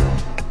 it's you.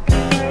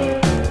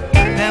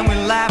 Then we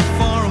laughed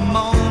for a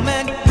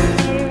moment,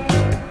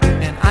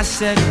 and I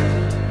said,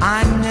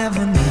 I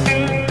never knew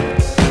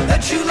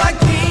that you like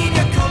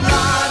pina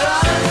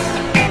coladas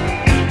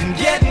and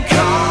getting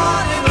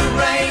caught in the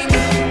rain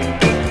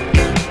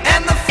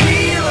and the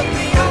feel of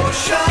the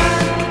ocean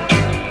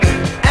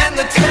and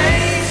the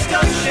taste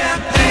of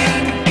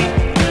champagne.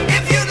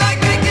 If you like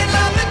making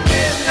love at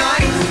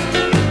midnight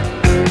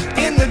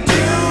in the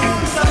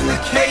dunes of the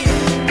Cape,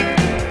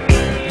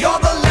 you're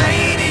the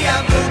lady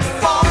I've looked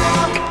for.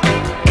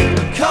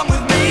 Come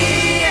with me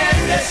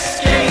and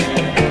escape.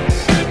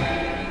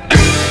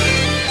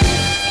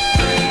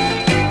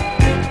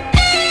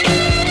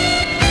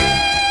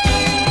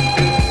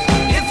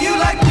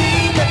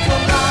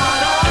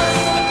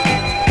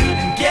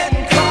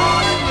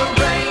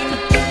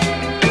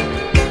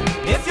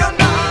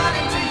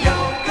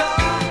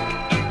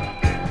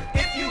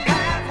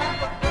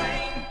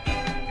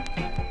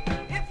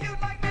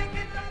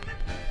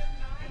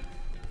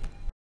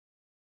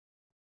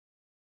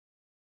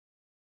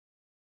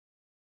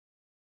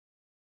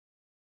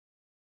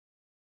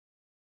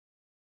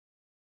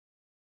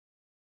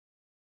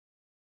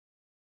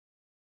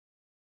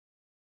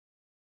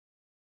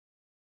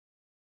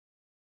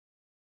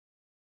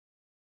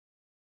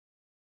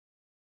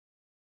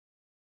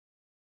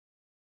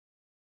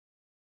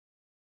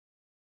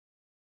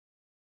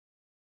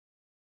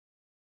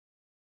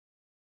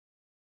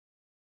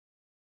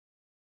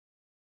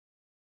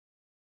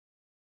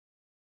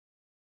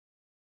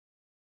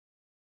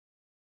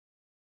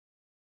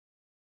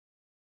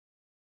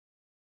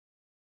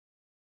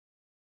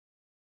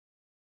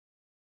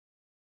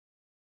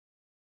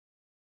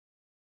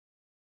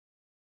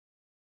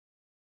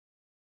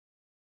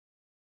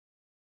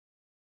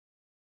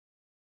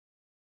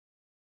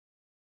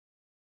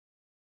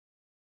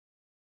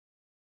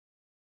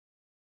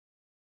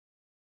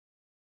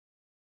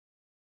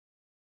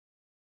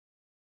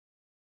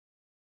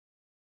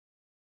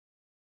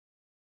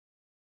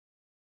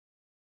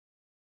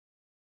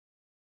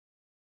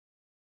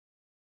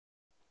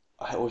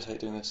 I always hate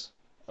doing this.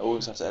 I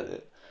always have to edit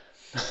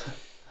it.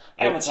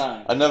 Hammer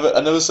time. I never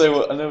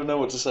know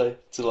what to say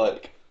to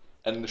like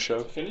end the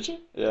show. Finish it?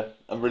 Yeah,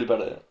 I'm really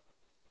bad at it.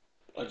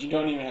 Oh, you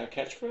don't even have a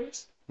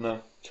catchphrase?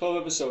 No. 12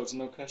 episodes,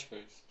 no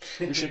catchphrrise.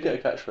 We should get a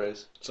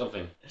catchphrase.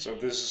 Something. So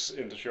this is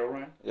in the show,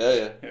 right?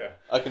 Yeah. Yeah.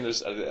 I can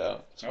just edit it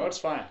out. No, it's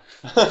fine.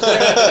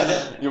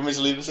 You want me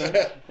to leave this in?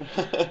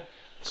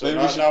 So Maybe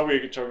now, we should- now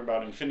we're talking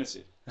about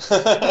Infinity.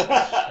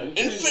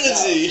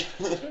 Infinity!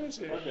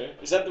 Okay.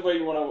 Is that the way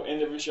you want to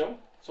end every show?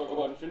 Talk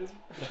about Infinity?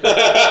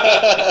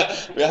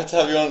 We have to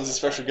have you on as a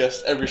special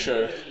guest every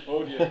show.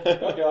 Oh dear.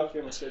 Okay, I'll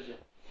clear my schedule.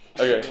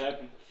 Okay. It'll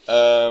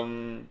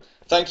happen.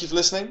 Thank you for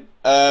listening.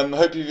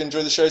 Hope you've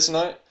enjoyed the show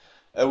tonight.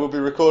 We'll be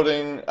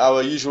recording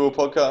our usual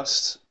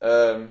podcast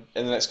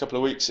in the next couple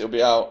of weeks. It'll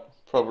be out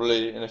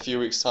probably in a few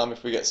weeks' time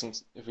if we get.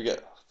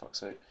 Oh, fuck's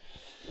sake.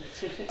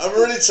 I'm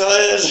really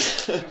tired.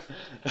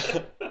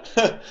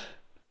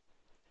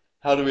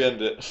 How do we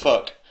end it?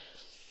 Fuck.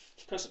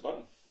 Press the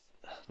button.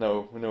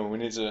 No, we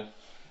need to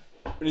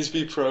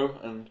be pro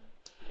and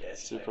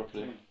Yes. do it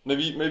properly.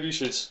 Maybe you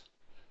should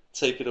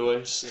take it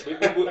away.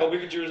 Or we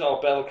could use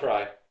our bell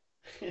cry.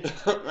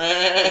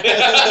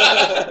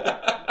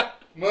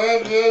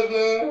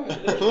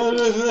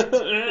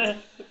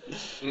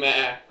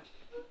 Meh.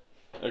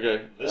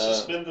 Okay. This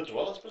has been the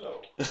Dwellers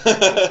Below.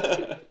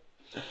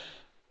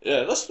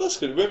 Yeah, that's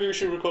good. Maybe we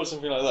should record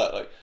something like that.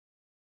 Like